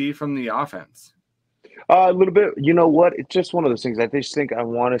want to see from the offense? A little bit. You know what? It's just one of those things. I just think I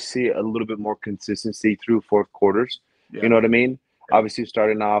want to see a little bit more consistency through fourth quarters. You Yeah. know what I mean? Yep. Obviously,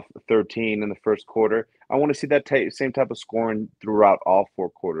 starting off 13 in the first quarter, I want to see that same type of scoring throughout all 4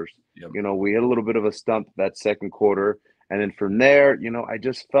 quarters. Yep. We had a little bit of a stump that second quarter. And then from there, I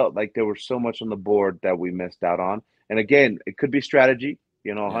just felt like there was so much on the board that we missed out on. And again, it could be strategy,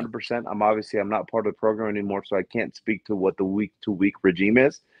 Yeah. 100%. I'm not part of the program anymore, so I can't speak to what the week to week regime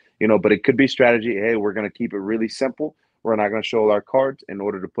is. But it could be strategy. Hey, we're going to keep it really simple. We're not going to show all our cards in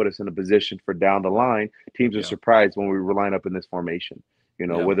order to put us in a position for down the line. Teams are Yeah. surprised when we line up in this formation,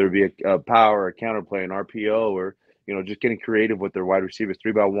 Yeah. whether it be a power, a counterplay, an RPO, or, just getting creative with their wide receivers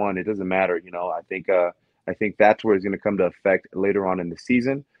 3-by-1. It doesn't matter. I think that's where it's going to come to effect later on in the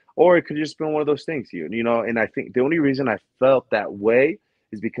season. Or it could just be one of those things, and I think the only reason I felt that way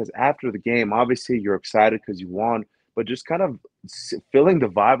is because after the game, obviously you're excited because you won, but just kind of feeling the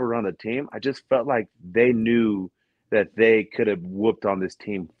vibe around the team, I just felt like they knew that they could have whooped on this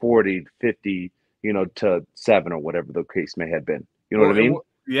team 40, 50, to 7 or whatever the case may have been. You know what I mean?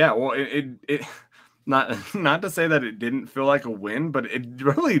 Yeah. Well, it not to say that it didn't feel like a win, but it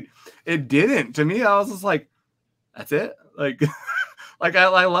didn't. To me, I was just like, that's it. Like, like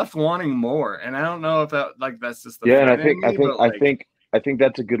I left wanting more, and I don't know if that's just the Yeah, and fan in me, but like, I think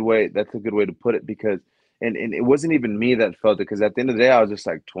that's a good way. That's a good way to put it because, and it wasn't even me that felt it because at the end of the day, I was just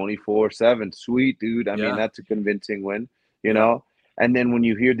like 24/7, sweet dude. I mean, yeah, that's a convincing win, you yeah, know. And then when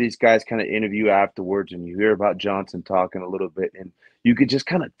you hear these guys kind of interview afterwards, and you hear about Johnson talking a little bit, and you could just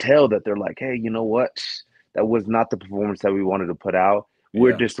kind of tell that they're like, hey, you know what? That was not the performance that we wanted to put out.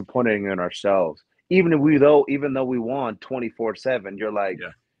 We're yeah, disappointing in ourselves. Even though we won 24/7, you're like, yeah,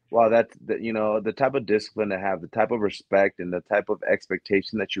 wow, that's the type of discipline to have, the type of respect, and the type of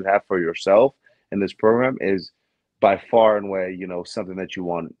expectation that you have for yourself in this program is by far and away, something that you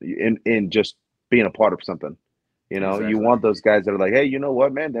want in just being a part of something. You exactly, want those guys that are like, hey, you know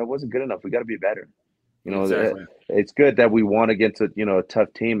what, man, that wasn't good enough. We got to be better. exactly. It's good that we won against a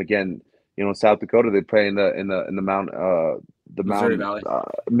tough team again. South Dakota, they play in the Missouri Valley.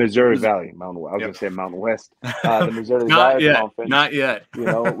 Missouri Mis- Valley Mountain. I was yep. gonna say Mountain West, the Missouri Not Valley yet. Conference, Not yet.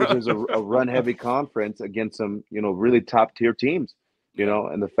 which is a run heavy conference against some really top tier teams.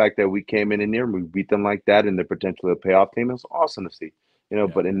 Yeah. And the fact that we came in here and we beat them like that, and they're potentially a payoff team is awesome to see. Yeah.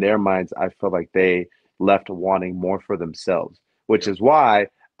 But in their minds, I felt like they left wanting more for themselves, which Yep. is why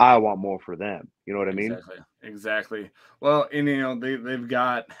I want more for them. You know what I mean? Exactly. Exactly. Well, and they've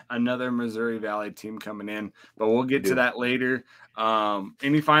got another Missouri Valley team coming in, but we'll They get to do. that later.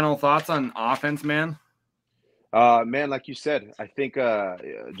 Any final thoughts on offense, man? Man, like you said, I think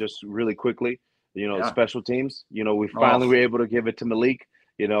just really quickly, Yeah. special teams, we Oh, finally were able to give it to Malik,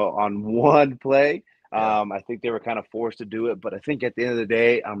 on one play. yeah. I think they were kind of forced to do it, but I think at the end of the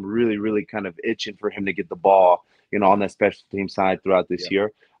day, I'm really, really kind of itching for him to get the ball, on Yeah. that special team side throughout this Yeah.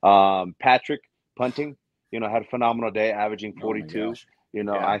 year. Patrick punting, had a phenomenal day, averaging Oh my 42. gosh.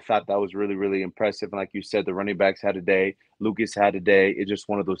 Yeah. I thought that was really, really impressive. And like you said, the running backs had a day. Lucas had a day. It's just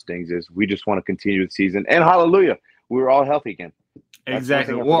one of those things is we just want to continue the season. And hallelujah, we were all healthy again. That's one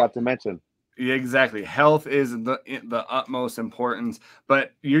Exactly. thing I Well, forgot to mention. yeah, exactly. Health is the utmost importance.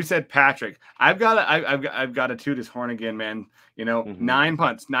 But you said Patrick. I've got to toot his horn again, man. Hmm. 9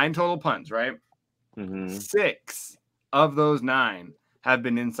 punts, 9 total punts, right? Hmm. 6 of those 9 have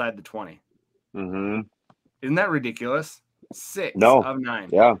been inside the 20. Hmm. Isn't that ridiculous? Six No. of 9.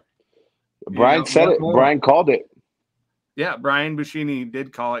 Yeah. Brian said What it. more? Brian called it. Yeah, Brian Buschini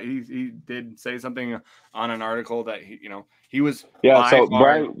did call it. He did say something on an article that he was Yeah, by so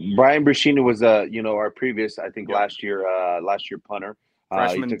far. Brian Brashini was our previous, I think, Yep. last year punter. He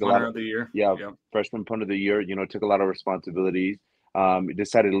Freshman took a lot punter of, of the year. yeah, Yep. freshman punter of the year. Took a lot of responsibilities. He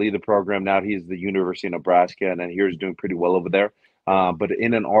decided to lead the program. Now he's the University of Nebraska, and then he's doing pretty well over there. Yep. But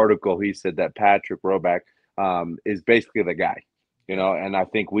in an article, he said that Patrick Roback is basically the guy. Yeah. And I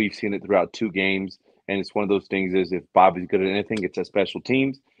think we've seen it throughout 2 games. And it's one of those things is if Bobby's good at anything, it's at special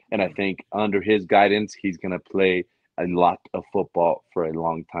teams. And I Yeah. think under his guidance, he's going to play a lot of football for a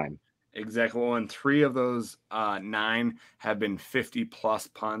long time. Exactly. Well, and 3 of those 9 have been 50-plus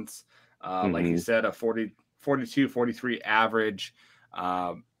punts. Like you Hmm. said, a 42, 43 average.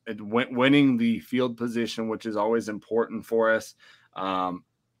 Winning the field position, which is always important for us.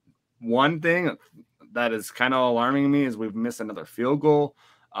 One thing that is kind of alarming me is we've missed another field goal,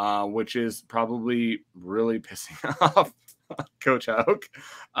 which is probably really pissing off Coach Hoke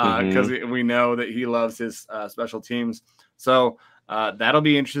because Hmm. we know that he loves his special teams. So that'll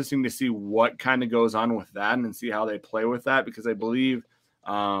be interesting to see what kind of goes on with that and see how they play with that, because I believe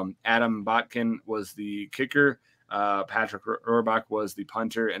Adam Botkin was the kicker. Patrick Rohrbach was the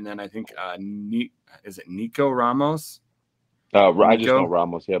punter. And then I think, is it Nico Ramos? I just know Nico?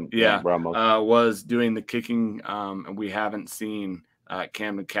 Ramos. Yeah, yeah, Yeah, Ramos. was doing the kicking. And we haven't seen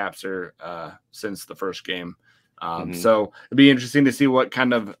Camden Capser since the first game. Hmm. So it'd be interesting to see what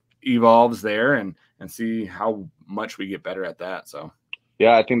kind of evolves there and see how much we get better at that. So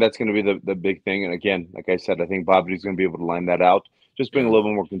Yeah, I think that's going to be the big thing. And again, like I said, I think Bobby's going to be able to line that out. Just being a yeah, little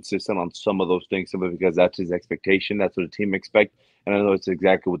bit more consistent on some of those things, simply because that's his expectation. That's what the team expects. And I know it's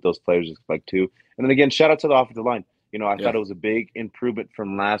exactly what those players expect too. And then again, shout out to the offensive line. I yeah, thought it was a big improvement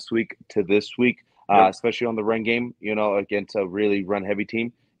from last week to this week, yep, especially on the run game, against a really run heavy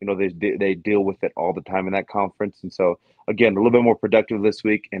team. They deal with it all the time in that conference. And so, again, a little bit more productive this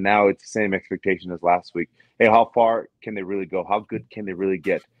week. And now it's the same expectation as last week. Hey, how far can they really go? How good can they really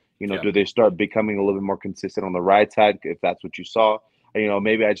get? yeah, Do they start becoming a little bit more consistent on the right side if that's what you saw?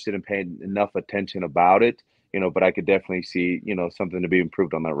 Maybe I just didn't pay enough attention about it, but I could definitely see, something to be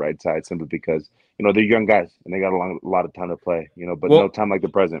improved on that right side simply because, they're young guys and they got a lot of time to play, but no well, time like the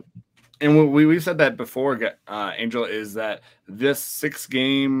present. and we've said that before, Angel, is that this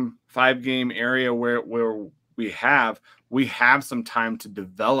 6-game, 5-game area where we have some time to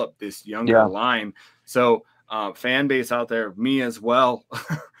develop this younger Yeah. line. So fan base out there, me as well,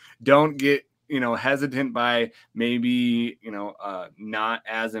 don't get hesitant by maybe not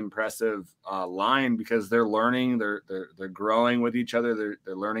as impressive line, because they're learning, they're growing with each other,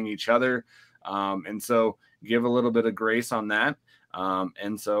 they're learning each other, and so give a little bit of grace on that,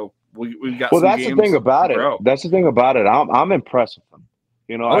 and so we've got Well, some that's the thing games to about it. grow. That's the thing about it. I'm impressed with them.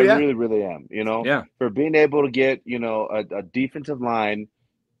 Oh I yeah, really, really am. yeah, For being able to get a defensive line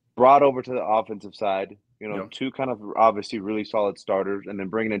brought over to the offensive side, yep, two kind of obviously really solid starters, and then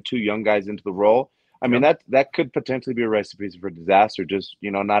bringing in two young guys into the role. I mean, yep, that could potentially be a recipe for disaster. Just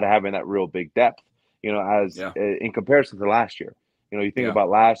not having that real big depth. As yeah, in comparison to last year. You think yeah, about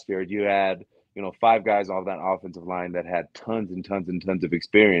last year, you had 5 guys off that offensive line that had tons and tons and tons of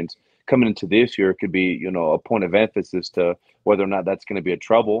experience. Coming into this year, it could be a point of emphasis to whether or not that's going to be a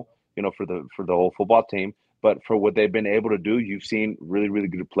trouble. For the whole football team. But for what they've been able to do, you've seen really, really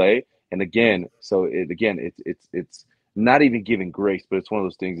good play. And yep, again, it's not even giving grace, but it's one of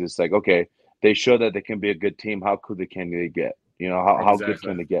those things. It's like, okay, they show that they can be a good team. How could can they get? How good exactly.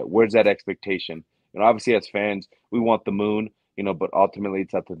 can they get? Where's that expectation? Obviously, as fans, we want the moon. But ultimately,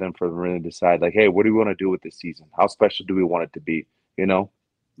 it's up to them for them to really decide. Like, hey, what do we want to do with this season? How special do we want it to be? You know?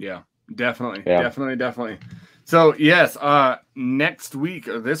 Yeah, definitely, Yeah. definitely, definitely. So yes, next week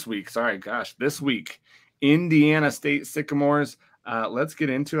or this week, sorry, gosh, this week, Indiana State Sycamores. Let's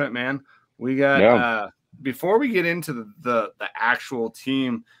get into it, man. We got Yeah. before we get into the actual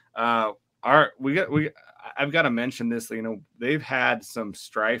team, I've got to mention this. They've had some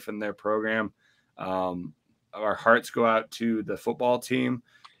strife in their program. Our hearts go out to the football team.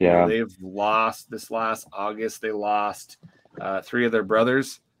 Yeah. They've lost this last August. They lost 3 of their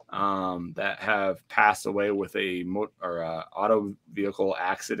brothers that have passed away with a auto vehicle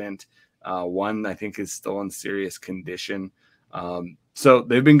accident. One I think is still in serious condition. So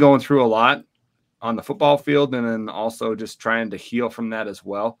they've been going through a lot on the football field, and then also just trying to heal from that as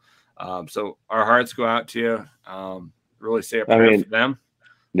well. So our hearts go out to you. Really say a I prayer mean, for them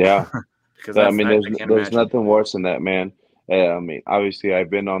yeah. because I that's mean, I can't there's imagine. nothing worse than that, man. I mean, obviously, I've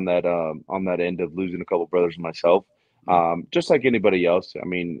been on that end of losing a couple brothers myself. Yeah, Just like anybody else. I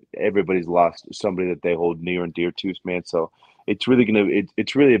mean, everybody's lost somebody that they hold near and dear to, man. So it's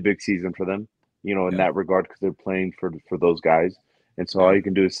really a big season for them, you know, in yeah, that regard, because they're playing for those guys. And so all yeah, you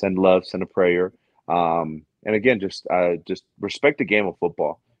can do is send love, send a prayer, and again, just respect the game of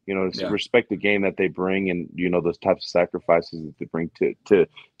football. You know, yeah, respect the game that they bring, and you know those types of sacrifices that they bring to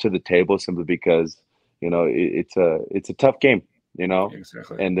the table, simply because you know it's a tough game, you know,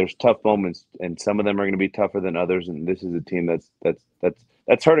 exactly. and there's tough moments, and some of them are going to be tougher than others, and this is a team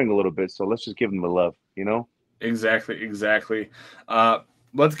that's hurting a little bit, so let's just give them the love, you know. Exactly, exactly. Uh,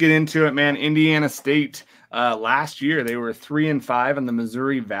 let's get into it, man. Indiana State. Last year they were 3-5 in the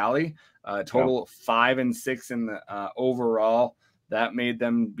Missouri Valley. Yeah. Total 5-6 in the overall. That made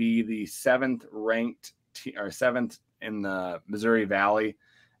them be the seventh ranked or seventh in the Missouri Valley.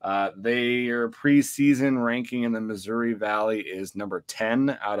 Their preseason ranking in the Missouri Valley is number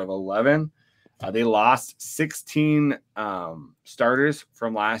 10 out of 11. They lost 16 starters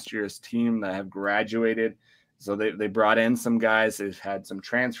from last year's team that have graduated. So they brought in some guys. They've had some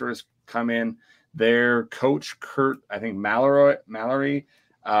transfers come in. Their coach, Kurt, I think Mallory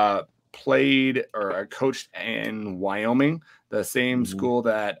played or coached in Wyoming, the same Hmm. school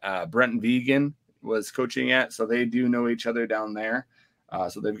that Brent Vegan was coaching at. So they do know each other down there.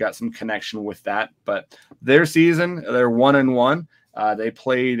 So they've got some connection with that. But their season, they're 1-1. They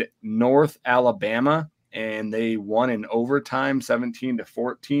played North Alabama and they won in overtime,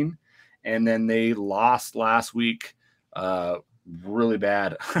 17-14, and then they lost last week, really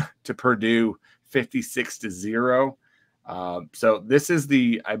bad to Purdue, 56-0. So this is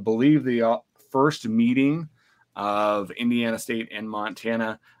I believe, the first meeting of Indiana State and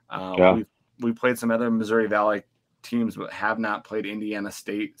Montana. Yeah. We've played some other Missouri Valley teams, but have not played Indiana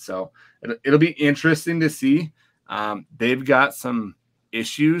State. So it'll be interesting to see. They've got some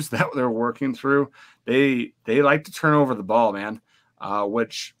issues that they're working through. They like to turn over the ball, man,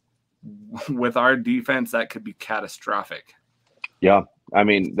 which with our defense that could be catastrophic. Yeah. I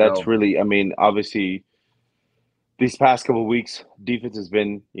mean, that's So really, I mean, obviously these past couple of weeks, defense has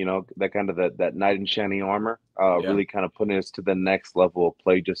been, you know, that kind of that knight in shining armor, yeah, really kind of putting us to the next level of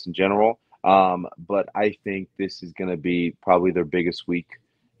play just in general. But I think this is going to be probably their biggest week,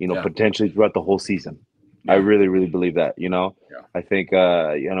 you know, yeah, potentially throughout the whole season. I yeah, really, really believe that, you know. yeah. I think,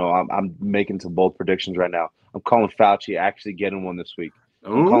 you know, I'm making some bold predictions right now. I'm calling Fauci actually getting one this week.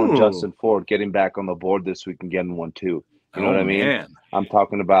 I'm calling Ooh, Justin Ford getting back on the board this week and getting one too. You know oh what I mean? man, I'm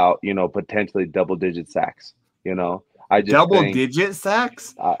talking about, you know, potentially double digit sacks. You know, I just double think digit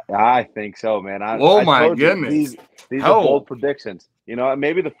sacks. I think so, man. Oh I my told you goodness. these are Oh, bold predictions. You know, and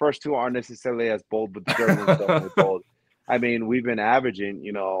maybe the first two aren't necessarily as bold, but the third one's definitely bold. I mean, we've been averaging,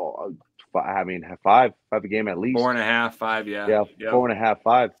 you know, I mean, five a game at four least. and a half, five. Yeah, Yeah, yep. 4.5,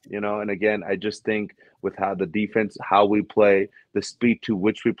 5. You know, and again, I just think with how the defense, how we play, the speed to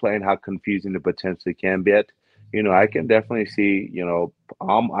which we play, and how confusing it potentially can get. You know, I can definitely see, you know,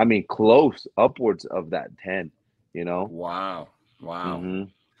 I mean, close upwards of that 10. You know. Wow, wow. Hmm.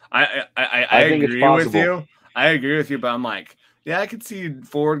 I I think it's agree with possible. you. I agree with you, but I'm like, yeah, I could see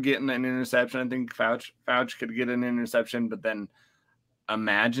Ford getting an interception. I think Fouch could get an interception, but then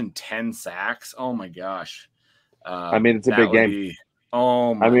imagine 10 sacks. Oh my gosh. I mean, it's a That big would game. be,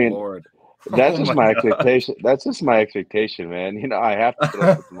 oh I my mean, Lord. that's Oh just my my gosh. expectation. That's just my expectation, man. You know, I have to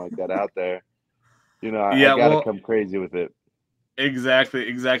throw something like that out there. You know, I Yeah, got to well, come crazy with it. exactly,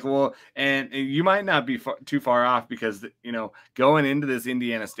 exactly. Well, and you might not be too far off because going into this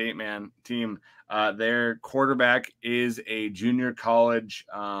Indiana State team, their quarterback is a junior college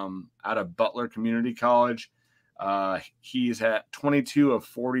out of Butler Community College. He's at 22 of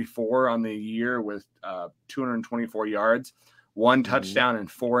 44 on the year with 224 yards, one Hmm. touchdown,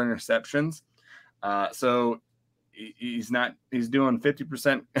 and four interceptions. So he's doing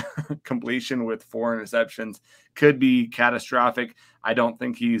 50% completion with four interceptions. Could be catastrophic. I don't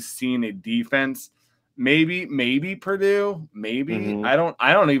think he's seen a defense. Maybe Purdue. Maybe Hmm. I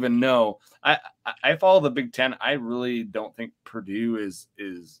don't even know. I follow the Big Ten. I really don't think Purdue is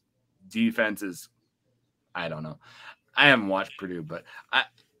defense is. I don't know. I haven't watched Purdue, but I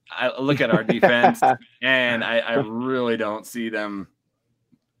look at our defense and I really don't see them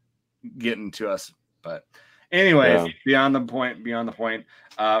getting to us. But Anyways, Yeah. beyond the point, beyond the point.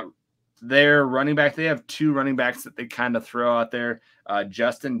 Their running back, they have two running backs that they kind of throw out there.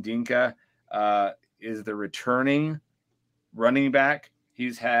 Justin Dinka is the returning running back.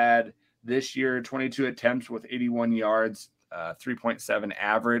 He's had this year 22 attempts with 81 yards, 3.7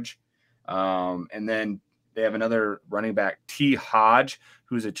 average. And then they have another running back, T. Hodge,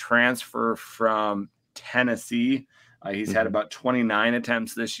 who's a transfer from Tennessee. He's had about 29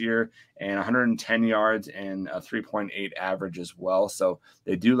 attempts this year and 110 yards and a 3.8 average as well. So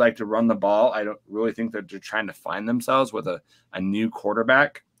they do like to run the ball. I don't really think that they're trying to find themselves with a new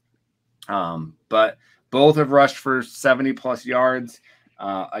quarterback. But both have rushed for 70 plus yards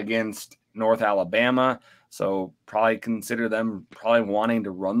against North Alabama. So probably consider them probably wanting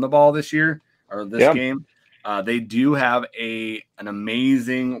to run the ball this year or this game. They do have an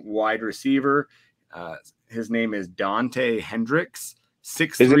amazing wide receiver. His name is Dante Hendricks.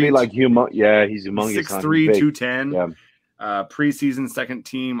 6'3", Isn't he like humongous? Yeah, he's humongous. 6'3", 210. Yeah. Preseason second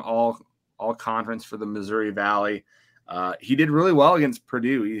team all conference for the Missouri Valley. He did really well against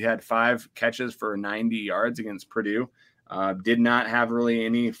Purdue. He had 5 catches for 90 yards against Purdue. Did not have really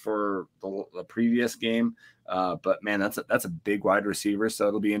any for the previous game. But man, that's a big wide receiver. So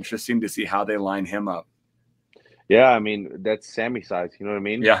it'll be interesting to see how they line him up. Yeah, I mean, that's Sammy size, you know what I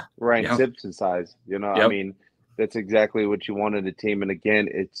mean? Yeah. Ryan Simpson size, you know, I mean, that's exactly what you want in a team. And again,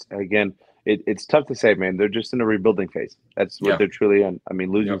 it's tough to say, man. They're just in a rebuilding phase. That's what they're truly in. I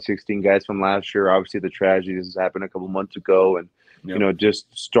mean, losing 16 guys from last year, obviously the tragedy this happened a couple months ago, and you know, just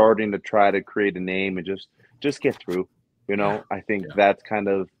starting to try to create a name and just get through. You know, I think that's kind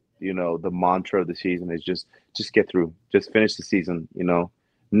of, you know, the mantra of the season is just get through, just finish the season. You know,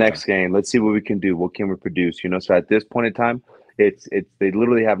 next game, let's see what we can do. What can we produce? You know, so at this point in time, it's they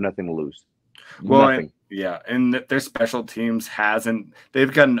literally have nothing to lose. Well, Nothing. And their special teams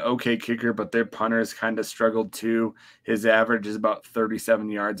they've got an okay kicker, but their punters kind of struggled too. His average is about 37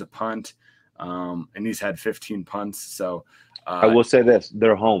 yards a punt, and he's had 15 punts. So I will say this,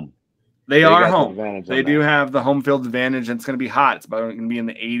 they're home. They are home. They do have the home field advantage, and it's going to be hot. It's about going to be in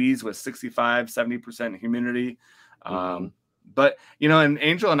the 80s with 65, 70% humidity. But, you know, and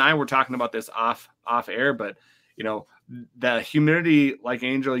Angel and I were talking about this off air, but, you know, the humidity, like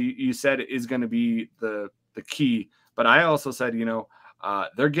Angel, you said, is going to be the key. But I also said, you know,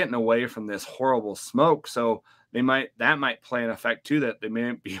 they're getting away from this horrible smoke. So that might play an effect too, that they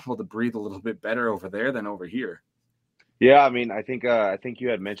may be able to breathe a little bit better over there than over here. Yeah, I mean, I think you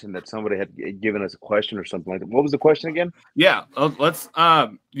had mentioned that somebody had given us a question or something like that. What was the question again? Yeah, let's.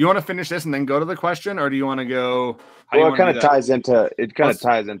 You want to finish this and then go to the question, or do you want to go? Well, it kind of ties into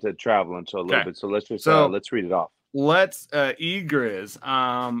traveling so a little bit. So let's just let's read it off. Let's Egriz.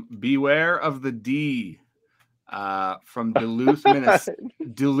 Beware of the D from Duluth,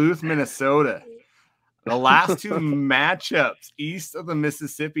 Minnesota. The last 2 matchups east of the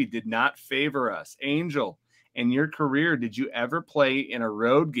Mississippi did not favor us. Angel, in your career, did you ever play in a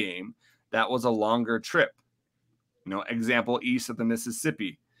road game that was a longer trip? You know, example, east of the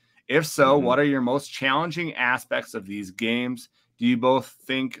Mississippi. If so, what are your most challenging aspects of these games? Do you both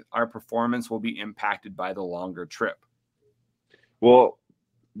think our performance will be impacted by the longer trip? Well,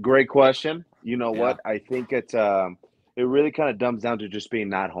 great question. You know what? I think it really kind of dumbs down to just being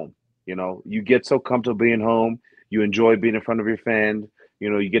not home. You know, you get so comfortable being home. You enjoy being in front of your fans. You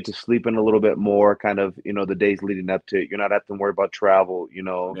know, you get to sleep in a little bit more, kind of, you know, the days leading up to it. You're not having to worry about travel, you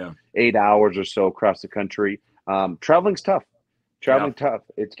know, 8 hours or so across the country. Traveling's tough. Tough.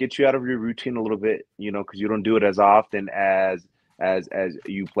 It gets you out of your routine a little bit, you know, because you don't do it as often as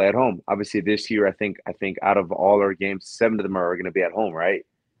you play at home. Obviously, this year, I think out of all our games, 7 of them are going to be at home, right?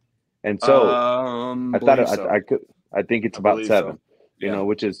 And so I think it's about 7. You know,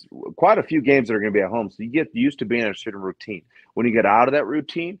 which is quite a few games that are going to be at home. So you get used to being in a certain routine. When you get out of that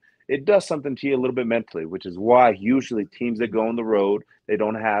routine, it does something to you a little bit mentally, which is why usually teams that go on the road, they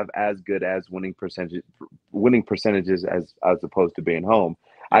don't have as good as winning percentages as opposed to being home.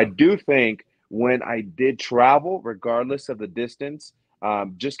 I do think when I did travel, regardless of the distance,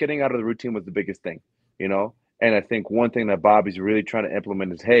 just getting out of the routine was the biggest thing, you know. And I think one thing that Bobby's really trying to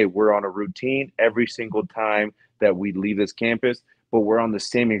implement is, hey, we're on a routine every single time that we leave this campus, but we're on the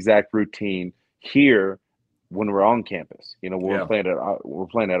same exact routine here when we're on campus. You know, we're playing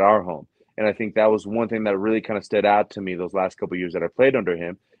at our home. And I think that was one thing that really kind of stood out to me those last couple of years that I played under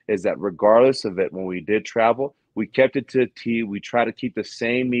him, is that regardless of it, when we did travel, we kept it to a T. We try to keep the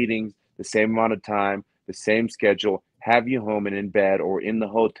same meetings, the same amount of time, the same schedule, have you home and in bed or in the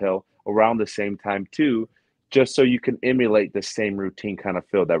hotel around the same time too, just so you can emulate the same routine kind of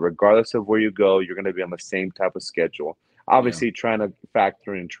feel that regardless of where you go, you're going to be on the same type of schedule. Obviously, trying to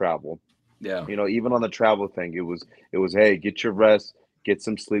factor in travel. Yeah. You know, even on the travel thing, it was hey, get your rest, get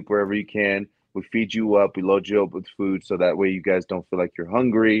some sleep wherever you can. We feed you up, we load you up with food so that way you guys don't feel like you're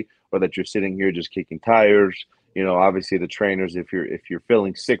hungry or that you're sitting here just kicking tires. You know, obviously the trainers, if you're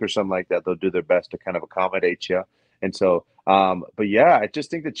feeling sick or something like that, they'll do their best to kind of accommodate you. And so, but yeah, I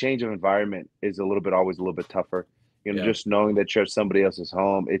just think the change of environment is a little bit always a little bit tougher. You know, Yeah. just knowing that you're at somebody else's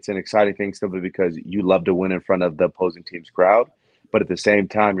home, it's an exciting thing simply because you love to win in front of the opposing team's crowd. But at the same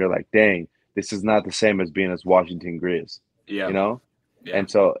time, you're like, dang, this is not the same as being as Washington Grizz, you Yeah. know? Yeah. And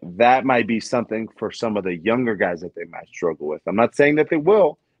so that might be something for some of the younger guys that they might struggle with. I'm not saying that they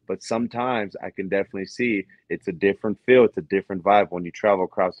will, but sometimes I can definitely see it's a different feel, it's a different vibe when you travel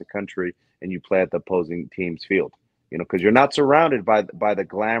across the country and you play at the opposing team's field. You know, because you're not surrounded by the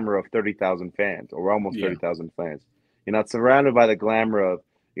glamour of 30,000 fans or almost Yeah. 30,000 fans. You're not surrounded by the glamour of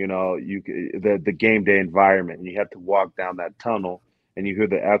the game day environment. And you have to walk down that tunnel and you hear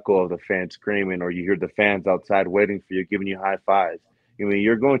the echo of the fans screaming, or you hear the fans outside waiting for you, giving you high fives. I mean,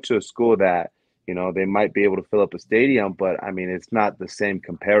 you're going to a school that, they might be able to fill up a stadium, but I mean, it's not the same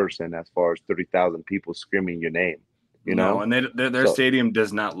comparison as far as 30,000 people screaming your name, you No, know? and their So stadium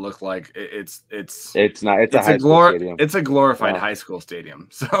does not look like it's it's not, it's a high school stadium. it's a glorified No, high school stadium.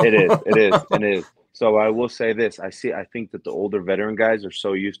 So it is. So I will say this. I think that the older veteran guys are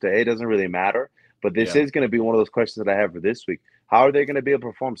so used to, hey, it doesn't really matter. But this yeah. is going to be one of those questions that I have for this week. How are they going to be able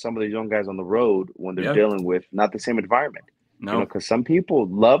to perform some of these young guys on the road when they're Yeah. dealing with not the same environment? No. Because some people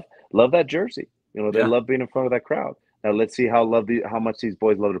love that jersey. They Yeah. love being in front of that crowd. Now let's see how much these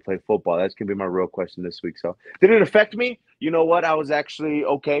boys love to play football. That's gonna be my real question this week. So did it affect me? You know what? I was actually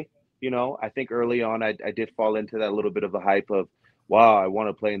okay. I think early on I did fall into that little bit of the hype of, wow, I want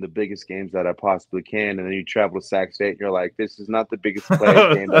to play in the biggest games that I possibly can. And then you travel to Sac State and you're like, this is not the biggest play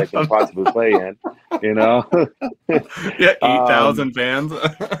game that I can possibly play in, you know? Yeah, um, 8,000 fans.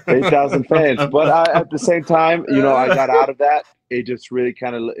 8,000 fans. But at the same time, I got out of that. It just really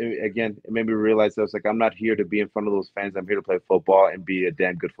kind of, again, it made me realize that I was like, I'm not here to be in front of those fans. I'm here to play football and be a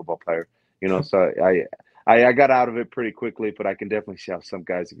damn good football player. So I got out of it pretty quickly, but I can definitely see how some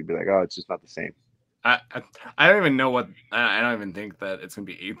guys could be like, oh, it's just not the same. I don't even know what I don't even think that it's gonna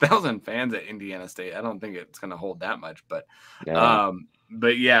be 8,000 fans at Indiana State. I don't think it's gonna hold that much, Yeah,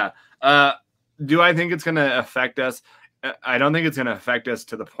 but yeah. Uh, do I think it's gonna affect us? I don't think it's gonna affect us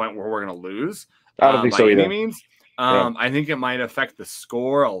to the point where we're gonna lose I don't think by so any either. means. Yeah. I think it might affect the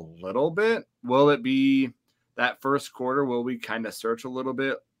score a little bit. Will it be that first quarter? Will we kind of search a little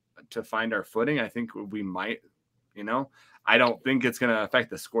bit to find our footing? I think we might. You know, I don't think it's going to affect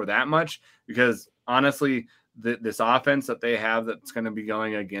the score that much because honestly, this offense that they have that's going to be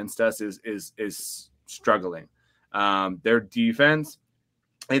going against us is struggling. Their defense,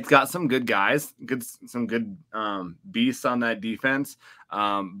 it's got some good guys, some good beasts on that defense,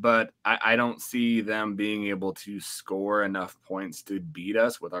 but I don't see them being able to score enough points to beat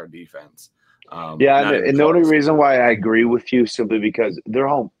us with our defense. Yeah, and Not even the only close. reason why I agree with you simply because they're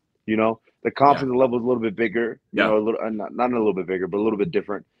home. The Yeah, confidence level is a little bit bigger. yeah, A little not a little bit bigger, but a little bit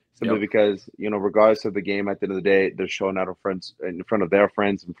different. Simply yep, because regardless of the game, at the end of the day, they're showing out in front of their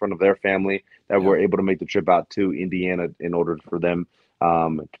friends, in front of their family that yep, were able to make the trip out to Indiana in order for them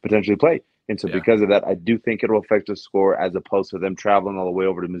to potentially play. And so, yeah, because of that, I do think it'll affect the score as opposed to them traveling all the way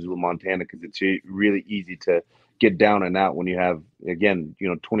over to Missoula, Montana, because it's really easy to get down and out when you have, again,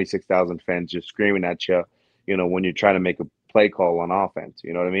 26,000 fans just screaming at you, when you're trying to make a play call on offense.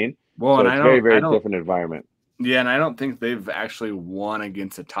 You know what I mean? well, So and it's very, I very don't. different environment. Yeah, and I don't think they've actually won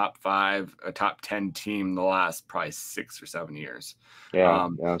against a top 5, a top 10 team the last probably 6 or 7 years. Yeah.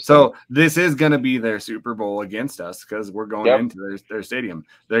 Yeah. So, So this is going to be their Super Bowl against us because we're going yep. into their stadium.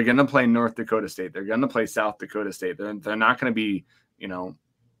 They're going to play North Dakota State. They're going to play South Dakota State. They're not going to be,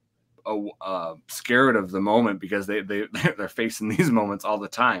 scared of the moment because they're facing these moments all the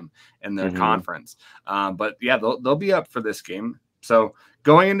time in their Hmm. conference. But yeah, they'll be up for this game. So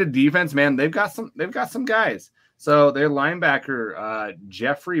going into defense, man, they've got some guys. So their linebacker,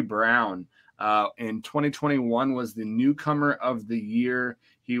 Jeffrey Brown, in 2021 was the newcomer of the year.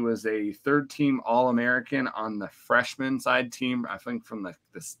 He was a third-team All-American on the freshman side team, I think from the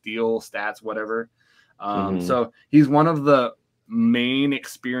Steel Stats, whatever. Hmm. So he's one of the main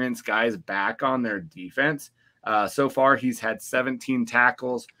experienced guys back on their defense. So far, he's had 17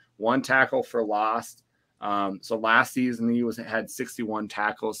 tackles, 1 tackle for loss. So last season he had 61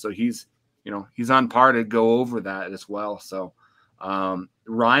 tackles. So he's on par to go over that as well. So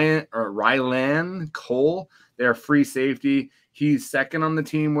Rylan Cole, their free safety, he's second on the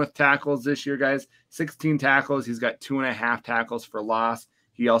team with tackles this year, guys. 16 tackles. He's got 2.5 tackles for loss.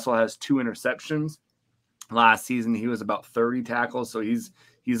 He also has 2 interceptions. Last season he was about 30 tackles, so he's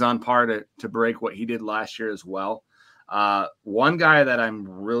he's on par to break what he did last year as well. One guy that I'm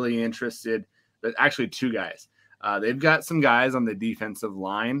really interested, but actually two guys. They've got some guys on the defensive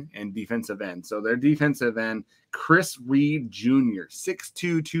line and defensive end. So their defensive end, Chris Reed Jr., 6'2",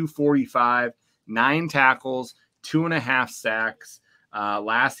 245, 9 tackles, 2.5 sacks.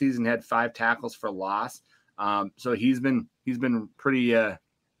 Last season had 5 tackles for loss. So he's been pretty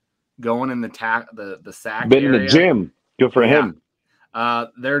going in the sack Been in area. the gym. Good for him.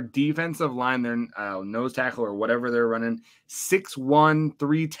 Their defensive line, their nose tackle or whatever they're running, 6'1",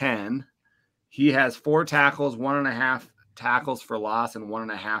 310. He has 4 tackles, 1.5 tackles for loss, and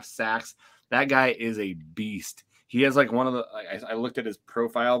 1.5 sacks. That guy is a beast. He has like one of the. I looked at his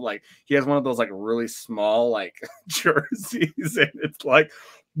profile. Like he has one of those like really small like jerseys, and it's like,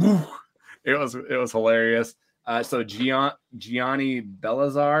 woo, it was hilarious. So Gianni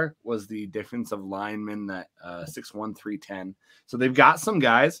Belazar was the defensive lineman that 6'1", 310. So they've got some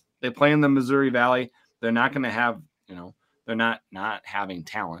guys. They play in the Missouri Valley. They're not going to have, they're not having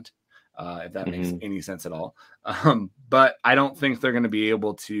talent. If that makes any sense at all. But I don't think they're going to be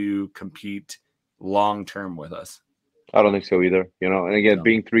able to compete long-term with us. I don't think so either. And again,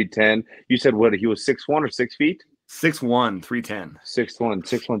 being 310, you said what, he was 6'1" or 6 feet? 6'1", 310.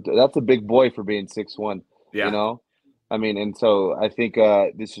 6'1". That's a big boy for being 6'1". Yeah. I mean, and so I think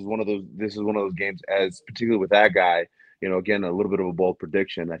this is one of those games, as particularly with that guy, again, a little bit of a bold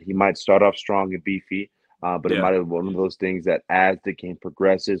prediction that he might start off strong and beefy. But it might have been one of those things that as the game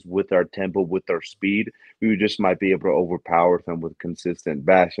progresses with our tempo, with our speed, we just might be able to overpower them with consistent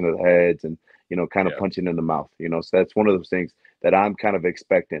bashing of the heads and, kind of punching in the mouth, So that's one of those things that I'm kind of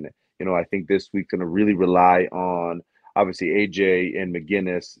expecting. I think this week's going to really rely on, obviously, AJ and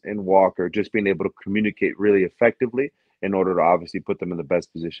McGinnis and Walker just being able to communicate really effectively in order to obviously put them in the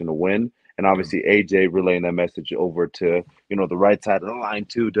best position to win. And obviously AJ relaying that message over to, the right side of the line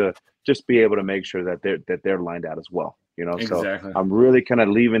too, to just be able to make sure that they're lined out as well. Exactly. So I'm really kind of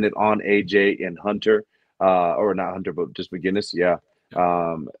leaving it on AJ and Hunter, or not Hunter, but just McGinnis,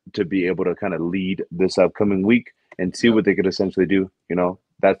 to be able to kind of lead this upcoming week and see what they could essentially do.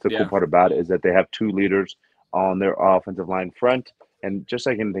 That's the cool part about it, is that they have 2 leaders on their offensive line front. And just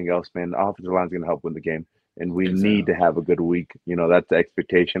like anything else, man, the offensive line is going to help win the game. And we need to have a good week. That's the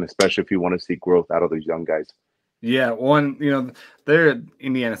expectation, especially if you want to see growth out of these young guys. Yeah, they're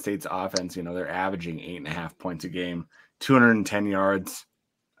Indiana State's offense. They're averaging 8.5 points a game, 210 yards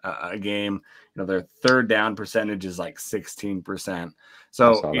a game. Their third down percentage is like 16%.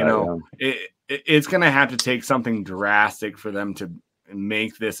 So it's going to have to take something drastic for them to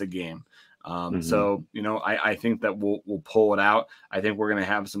make this a game. So I think that we'll pull it out. I think we're going to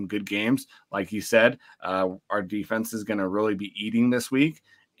have some good games. Like you said, our defense is going to really be eating this week,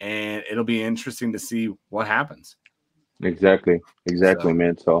 and it'll be interesting to see what happens. Exactly,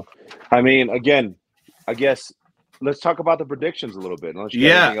 man. So, I mean, again, I guess let's talk about the predictions a little bit. Unless you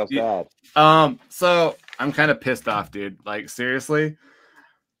got anything else to add. So I'm kind of pissed off, dude. Like, seriously,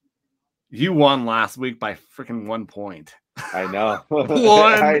 you won last week by freaking 1 point. I know.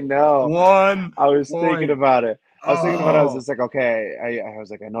 I know. 1 I was point. thinking about it. I was just like, okay. I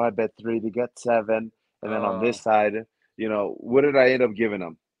was like, I know I bet 3 to get 7, and then on this side, what did I end up giving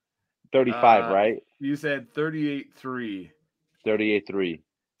them? 35, right? You said 38-3. 38-3.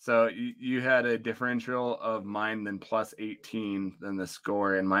 So you had a differential of mine than plus 18 than the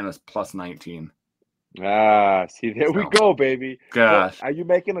score, and mine was plus 19. See, there we go, baby. Gosh. So, are you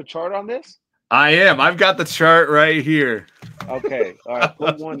making a chart on this? I am. I've got the chart right here. Okay. All right.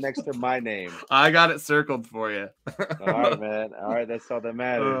 Put one next to my name. I got it circled for you. All right, man. All right. That's all that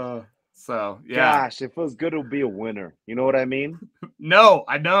matters. Gosh, it feels good to be a winner. You know what I mean? No,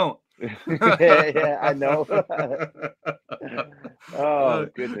 I don't. yeah, I know. Oh,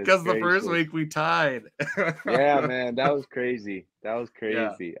 goodness. Because the first week we tied. Yeah, man. That was crazy. Yeah.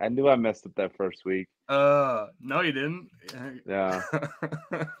 I knew I messed up that first week. No, you didn't. Yeah.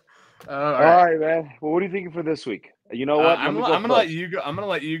 All right, man. Well, what are you thinking for this week? You know what? I'm gonna let you go. I'm gonna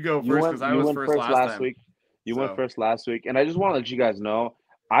let you go first because I was first last week. You went first last week, and I just want to let you guys know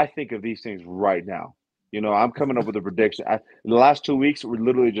I think of these things right now. I'm coming up with a prediction. In the last 2 weeks, we're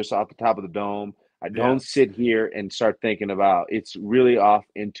literally just off the top of the dome. I don't sit here and start thinking about it's really off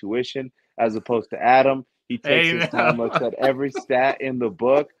intuition as opposed to Adam. He takes his time, looks at every stat in the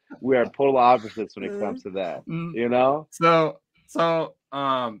book. We are polar opposites when it comes to that. So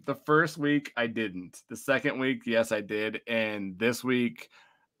the first week I didn't. The second week, yes, I did. And this week,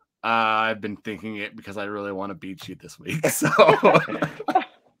 I've been thinking it because I really want to beat you this week. So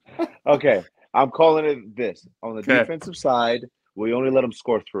okay. I'm calling it this. On the defensive side, we only let them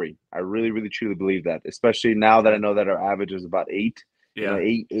score 3. I really, really, truly believe that, especially now that I know that our average is about 8. Yeah.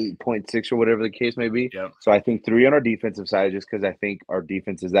 8.6 or whatever the case may be. Yep. So I think 3 on our defensive side, just because I think our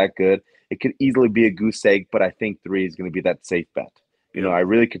defense is that good. It could easily be a goose egg, but I think 3 is going to be that safe bet. Yep.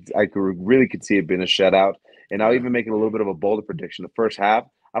 I could really could see it being a shutout, and I'll Yeah. even make it a little bit of a bolder prediction. The first half,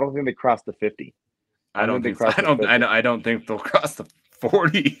 I don't think they crossed the 50. I I don't don't think they think so. crossed the 50. I don't think they'll cross the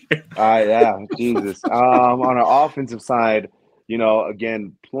 40. Yeah, Jesus. On our offensive side,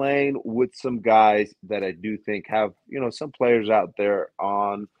 again, playing with some guys that I do think have, some players out there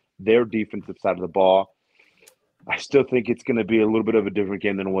on their defensive side of the ball. I still think it's going to be a little bit of a different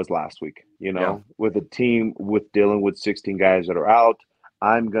game than it was last week, Yeah. with a team with dealing with 16 guys that are out.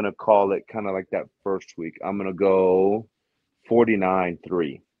 I'm going to call it kind of like that first week. I'm going to go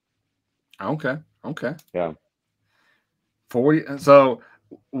 49-3. Okay. Okay. Yeah. 40. So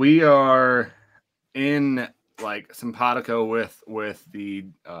we are in like simpatico with the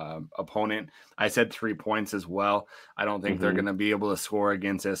opponent. I said 3 points as well. I don't think they're Mm-hmm. going to be able to score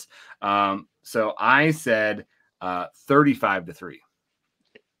against us. So I said 35-3.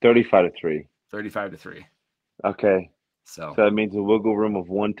 35-3. 35-3. Okay. So So that means a wiggle room of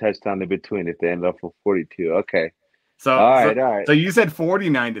one touchdown in between if they end up with 42. Okay. so All so right. All right. so you said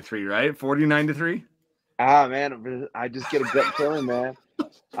 49-3, right? 49-3? Man, I just get a gut feeling, man.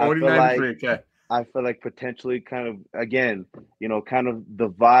 I feel 49-3. like Okay. I feel like potentially kind of again, kind of the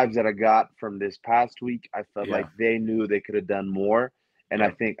vibes that I got from this past week. I felt Yeah. like they knew they could have done more, and I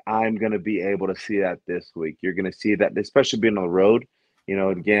Yep. think I'm gonna be able to see that this week. You're gonna see that, especially being on the road.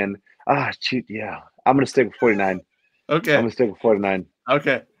 Again, cheat, yeah. I'm gonna stick with 49. I'm Okay. gonna stick with 49.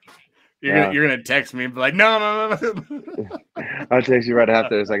 Okay. Yeah, You're gonna text me and be like, no. I'll text you right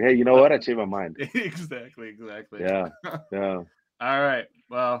after. It's like, hey, you know what? I changed my mind. Exactly. Yeah, yeah. All right.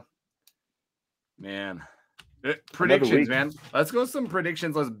 Well, man. Another Predictions, week. man. Let's go some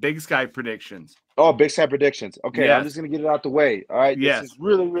predictions. Let's Big Sky predictions. Oh, Big Sky predictions. Okay, I'm Yes. just gonna get it out the way. All right, this is Yes.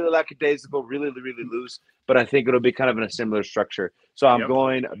 really, really lackadaisical, really, really loose, but I think it'll be kind of in a similar structure. So I'm Yep.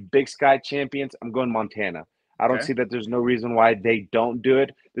 going Big Sky champions. I'm going Montana. I don't Okay. see that there's no reason why they don't do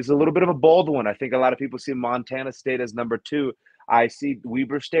it. This is a little bit of a bold one. I think a lot of people see Montana State as number 2. I see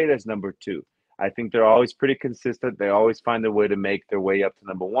Weber State as number 2. I think they're always pretty consistent. They always find their way to make their way up to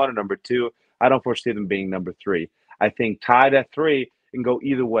number 1 or number 2. I don't foresee them being number 3. I think tied at 3 can go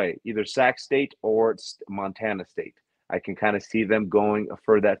either way, either Sac State or Montana State. I can kind of see them going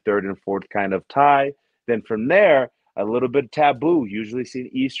for that third and fourth kind of tie. Then from there, a little bit taboo. Usually seen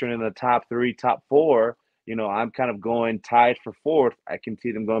Eastern in the top 3, top 4. I'm kind of going tied for fourth. I can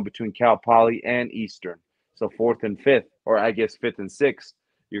see them going between Cal Poly and Eastern. So fourth and fifth, or I guess fifth and sixth,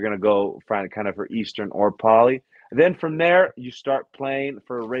 you're going to go find kind of for Eastern or Poly. Then from there, you start playing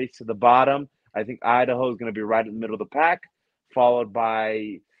for a race to the bottom. I think Idaho is going to be right in the middle of the pack, followed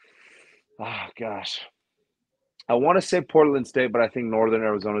by, oh gosh, I want to say Portland State, but I think Northern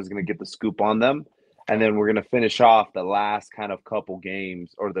Arizona is going to get the scoop on them. And Okay. then we're going to finish off the last kind of couple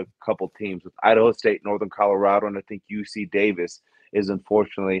games or the couple teams with Idaho State, Northern Colorado, and I think UC Davis is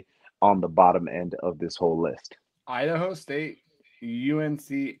unfortunately on the bottom end of this whole list. Idaho State,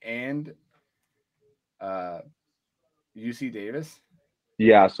 UNC, and uh, UC Davis.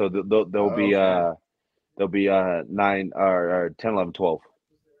 Yeah, so Oh, okay. they'll be 9 or 10, 11, 12.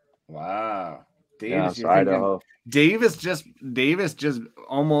 Wow. Yeah, Davis, so you're thinking Idaho. Davis just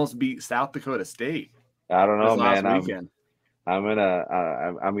almost beat South Dakota State I don't this know, last man. weekend. I'm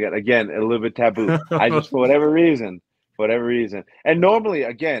gonna again a little bit taboo. I just for whatever reason, and normally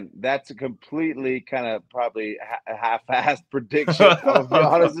again that's a completely kind of probably a half-assed prediction. I'm gonna be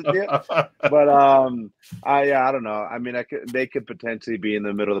honest with you, but I don't know. I mean, they could potentially be in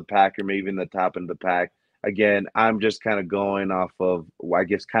the middle of the pack or maybe in the top end of the pack. Again, I'm just kind of going off of I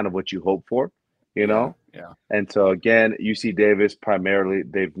guess kind of what you hope for, you Yeah, know. yeah. And so again, UC Davis primarily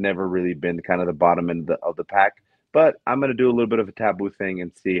they've never really been kind of the bottom end of the pack. But I'm going to do a little bit of a taboo thing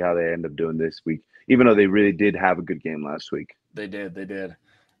and see how they end up doing this week, even though they really did have a good game last week. They did. They did.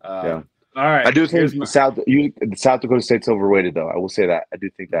 Yeah. All I right. do Here's think my South Dakota State's overrated, though. I will say that. I do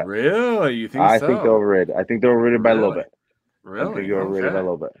think that. really. You think I think they're so? overrated. I think they're overrated by a little Really? bit. I think Really? they're overrated by a Okay.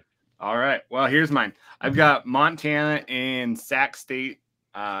 little bit. All right. Well, here's mine. I've got Montana and Sac State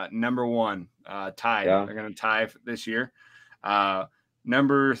number 1 tied. Yeah. They're going to tie this year.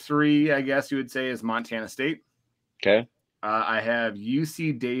 Number 3, I guess you would say, is Montana State. Okay. I have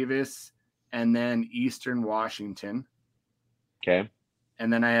UC Davis and then Eastern Washington. Okay.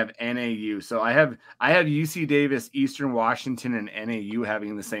 And then I have NAU. So I have UC Davis, Eastern Washington, and NAU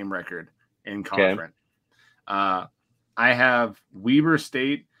having the same record in conference. I have Weber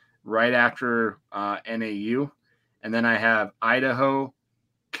State right after NAU. And then I have Idaho,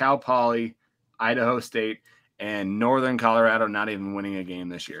 Cal Poly, Idaho State, and Northern Colorado not even winning a game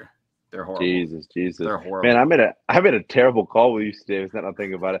this year. They're horrible. Jesus. They're Man, horrible. I made a terrible call with you today. Now I'm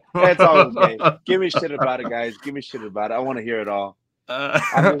thinking about it. It's all okay. Give me shit about it, guys. Give me shit about it. I want to hear it all.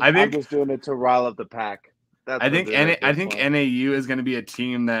 I I'm think just doing it to rile up the pack. That's what did it at I this think point. NAU is going to be a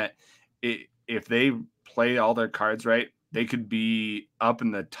team that if they play all their cards right, they could be up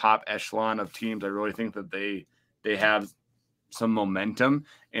in the top echelon of teams. I really think that they have some momentum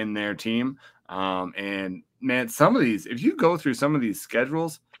in their team. And man, some of these, if you go through some of these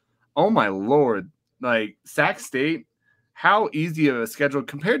schedules, oh my Lord, like Sac State, how easy of a schedule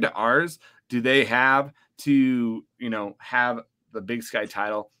compared to ours do they have to, have the Big Sky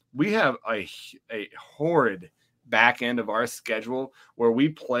title? We have a horrid back end of our schedule where we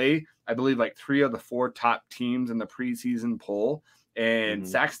play, I believe, like 3 of the 4 top teams in the preseason poll, and Mm-hmm.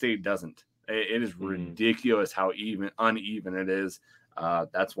 Sac State doesn't. It is ridiculous how uneven it is.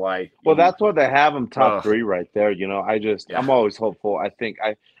 That's why. Well, that's why they have them top Ugh, 3 right there. yeah. I'm always hopeful. I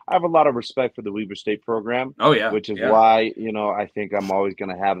have a lot of respect for the Weber State program, Oh yeah. which is Yeah. why, I think I'm always going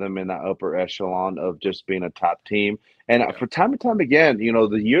to have them in that upper echelon of just being a top team. And Yeah. for time and time again,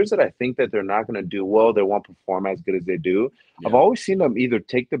 the years that I think that they're not going to do well, they won't perform as good as they do. I've Yeah. always seen them either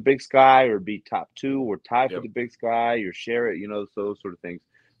take the Big Sky or be top 2 or tie for Yep. the Big Sky or share it, so those sort of things.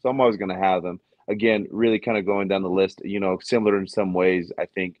 So I'm always going to have them. Again, really kind of going down the list, similar in some ways, I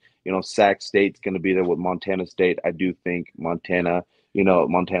think. Sac State's going to be there with Montana State. I do think Montana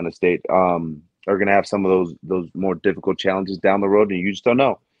State are going to have some of those more difficult challenges down the road, and you just don't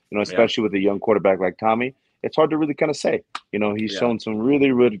know. Yeah. Especially with a young quarterback like Tommy, it's hard to really kind of say. He's Yeah. shown some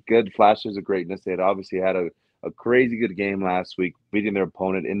really, really good flashes of greatness. They had obviously had a crazy good game last week, beating their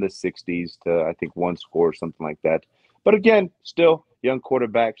opponent in the 60s to, I think, 1 score or something like that. But again, still young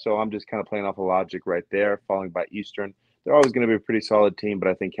quarterback, so I'm just kind of playing off of logic right there, falling by Eastern. They're always going to be a pretty solid team, but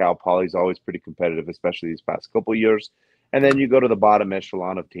I think Cal Poly's always pretty competitive, especially these past couple of years. And then you go to the bottom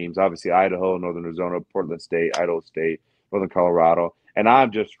echelon of teams, obviously Idaho, Northern Arizona, Portland State, Idaho State, Northern Colorado. And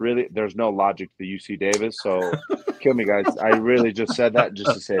I'm just really, there's no logic to UC Davis. So kill me, guys. I really just said that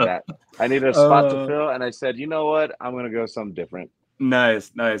just to say that. I needed a spot to fill, and I said, you know what? I'm going to go something different.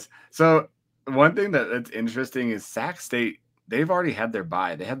 Nice. So one thing that's interesting is Sac State, they've already had their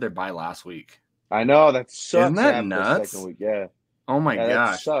bye. They had their bye last week. I know that Isn't sucks. that Having the second nuts? week, yeah, Oh my yeah, that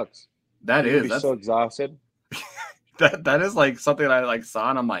gosh. sucks. That You're gonna is. be That's so exhausted. that is like something I like saw,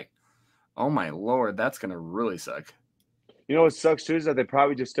 and I'm like, oh my Lord, that's gonna really suck. You know what sucks too is that they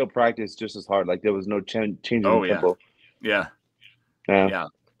probably just still practice just as hard. Like there was no change in Oh yeah. tempo. Yeah. Yeah, Yeah.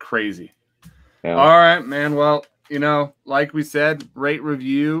 Crazy. yeah, All right, man. Well, like we said, rate,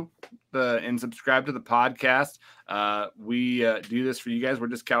 review and subscribe to the podcast. We do this for you guys. We're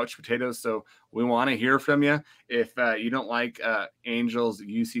just couch potatoes, so we want to hear from you. If you don't like Angels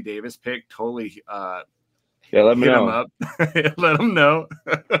UC Davis pick, totally yeah. Let me hit them know. up. Let them know.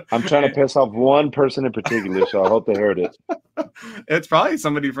 I'm trying to piss off one person in particular, so I hope they heard it. It's probably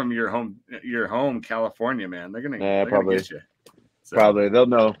somebody from your home, California, man. They're Yeah, gonna probably, get you. So. probably. They'll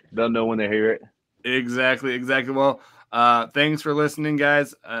know. They'll know when they hear it. Exactly. Well, thanks for listening,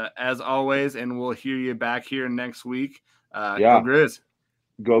 guys, as always, and we'll hear you back here next week. Go Yeah, Grizz.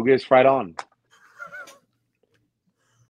 go get right on.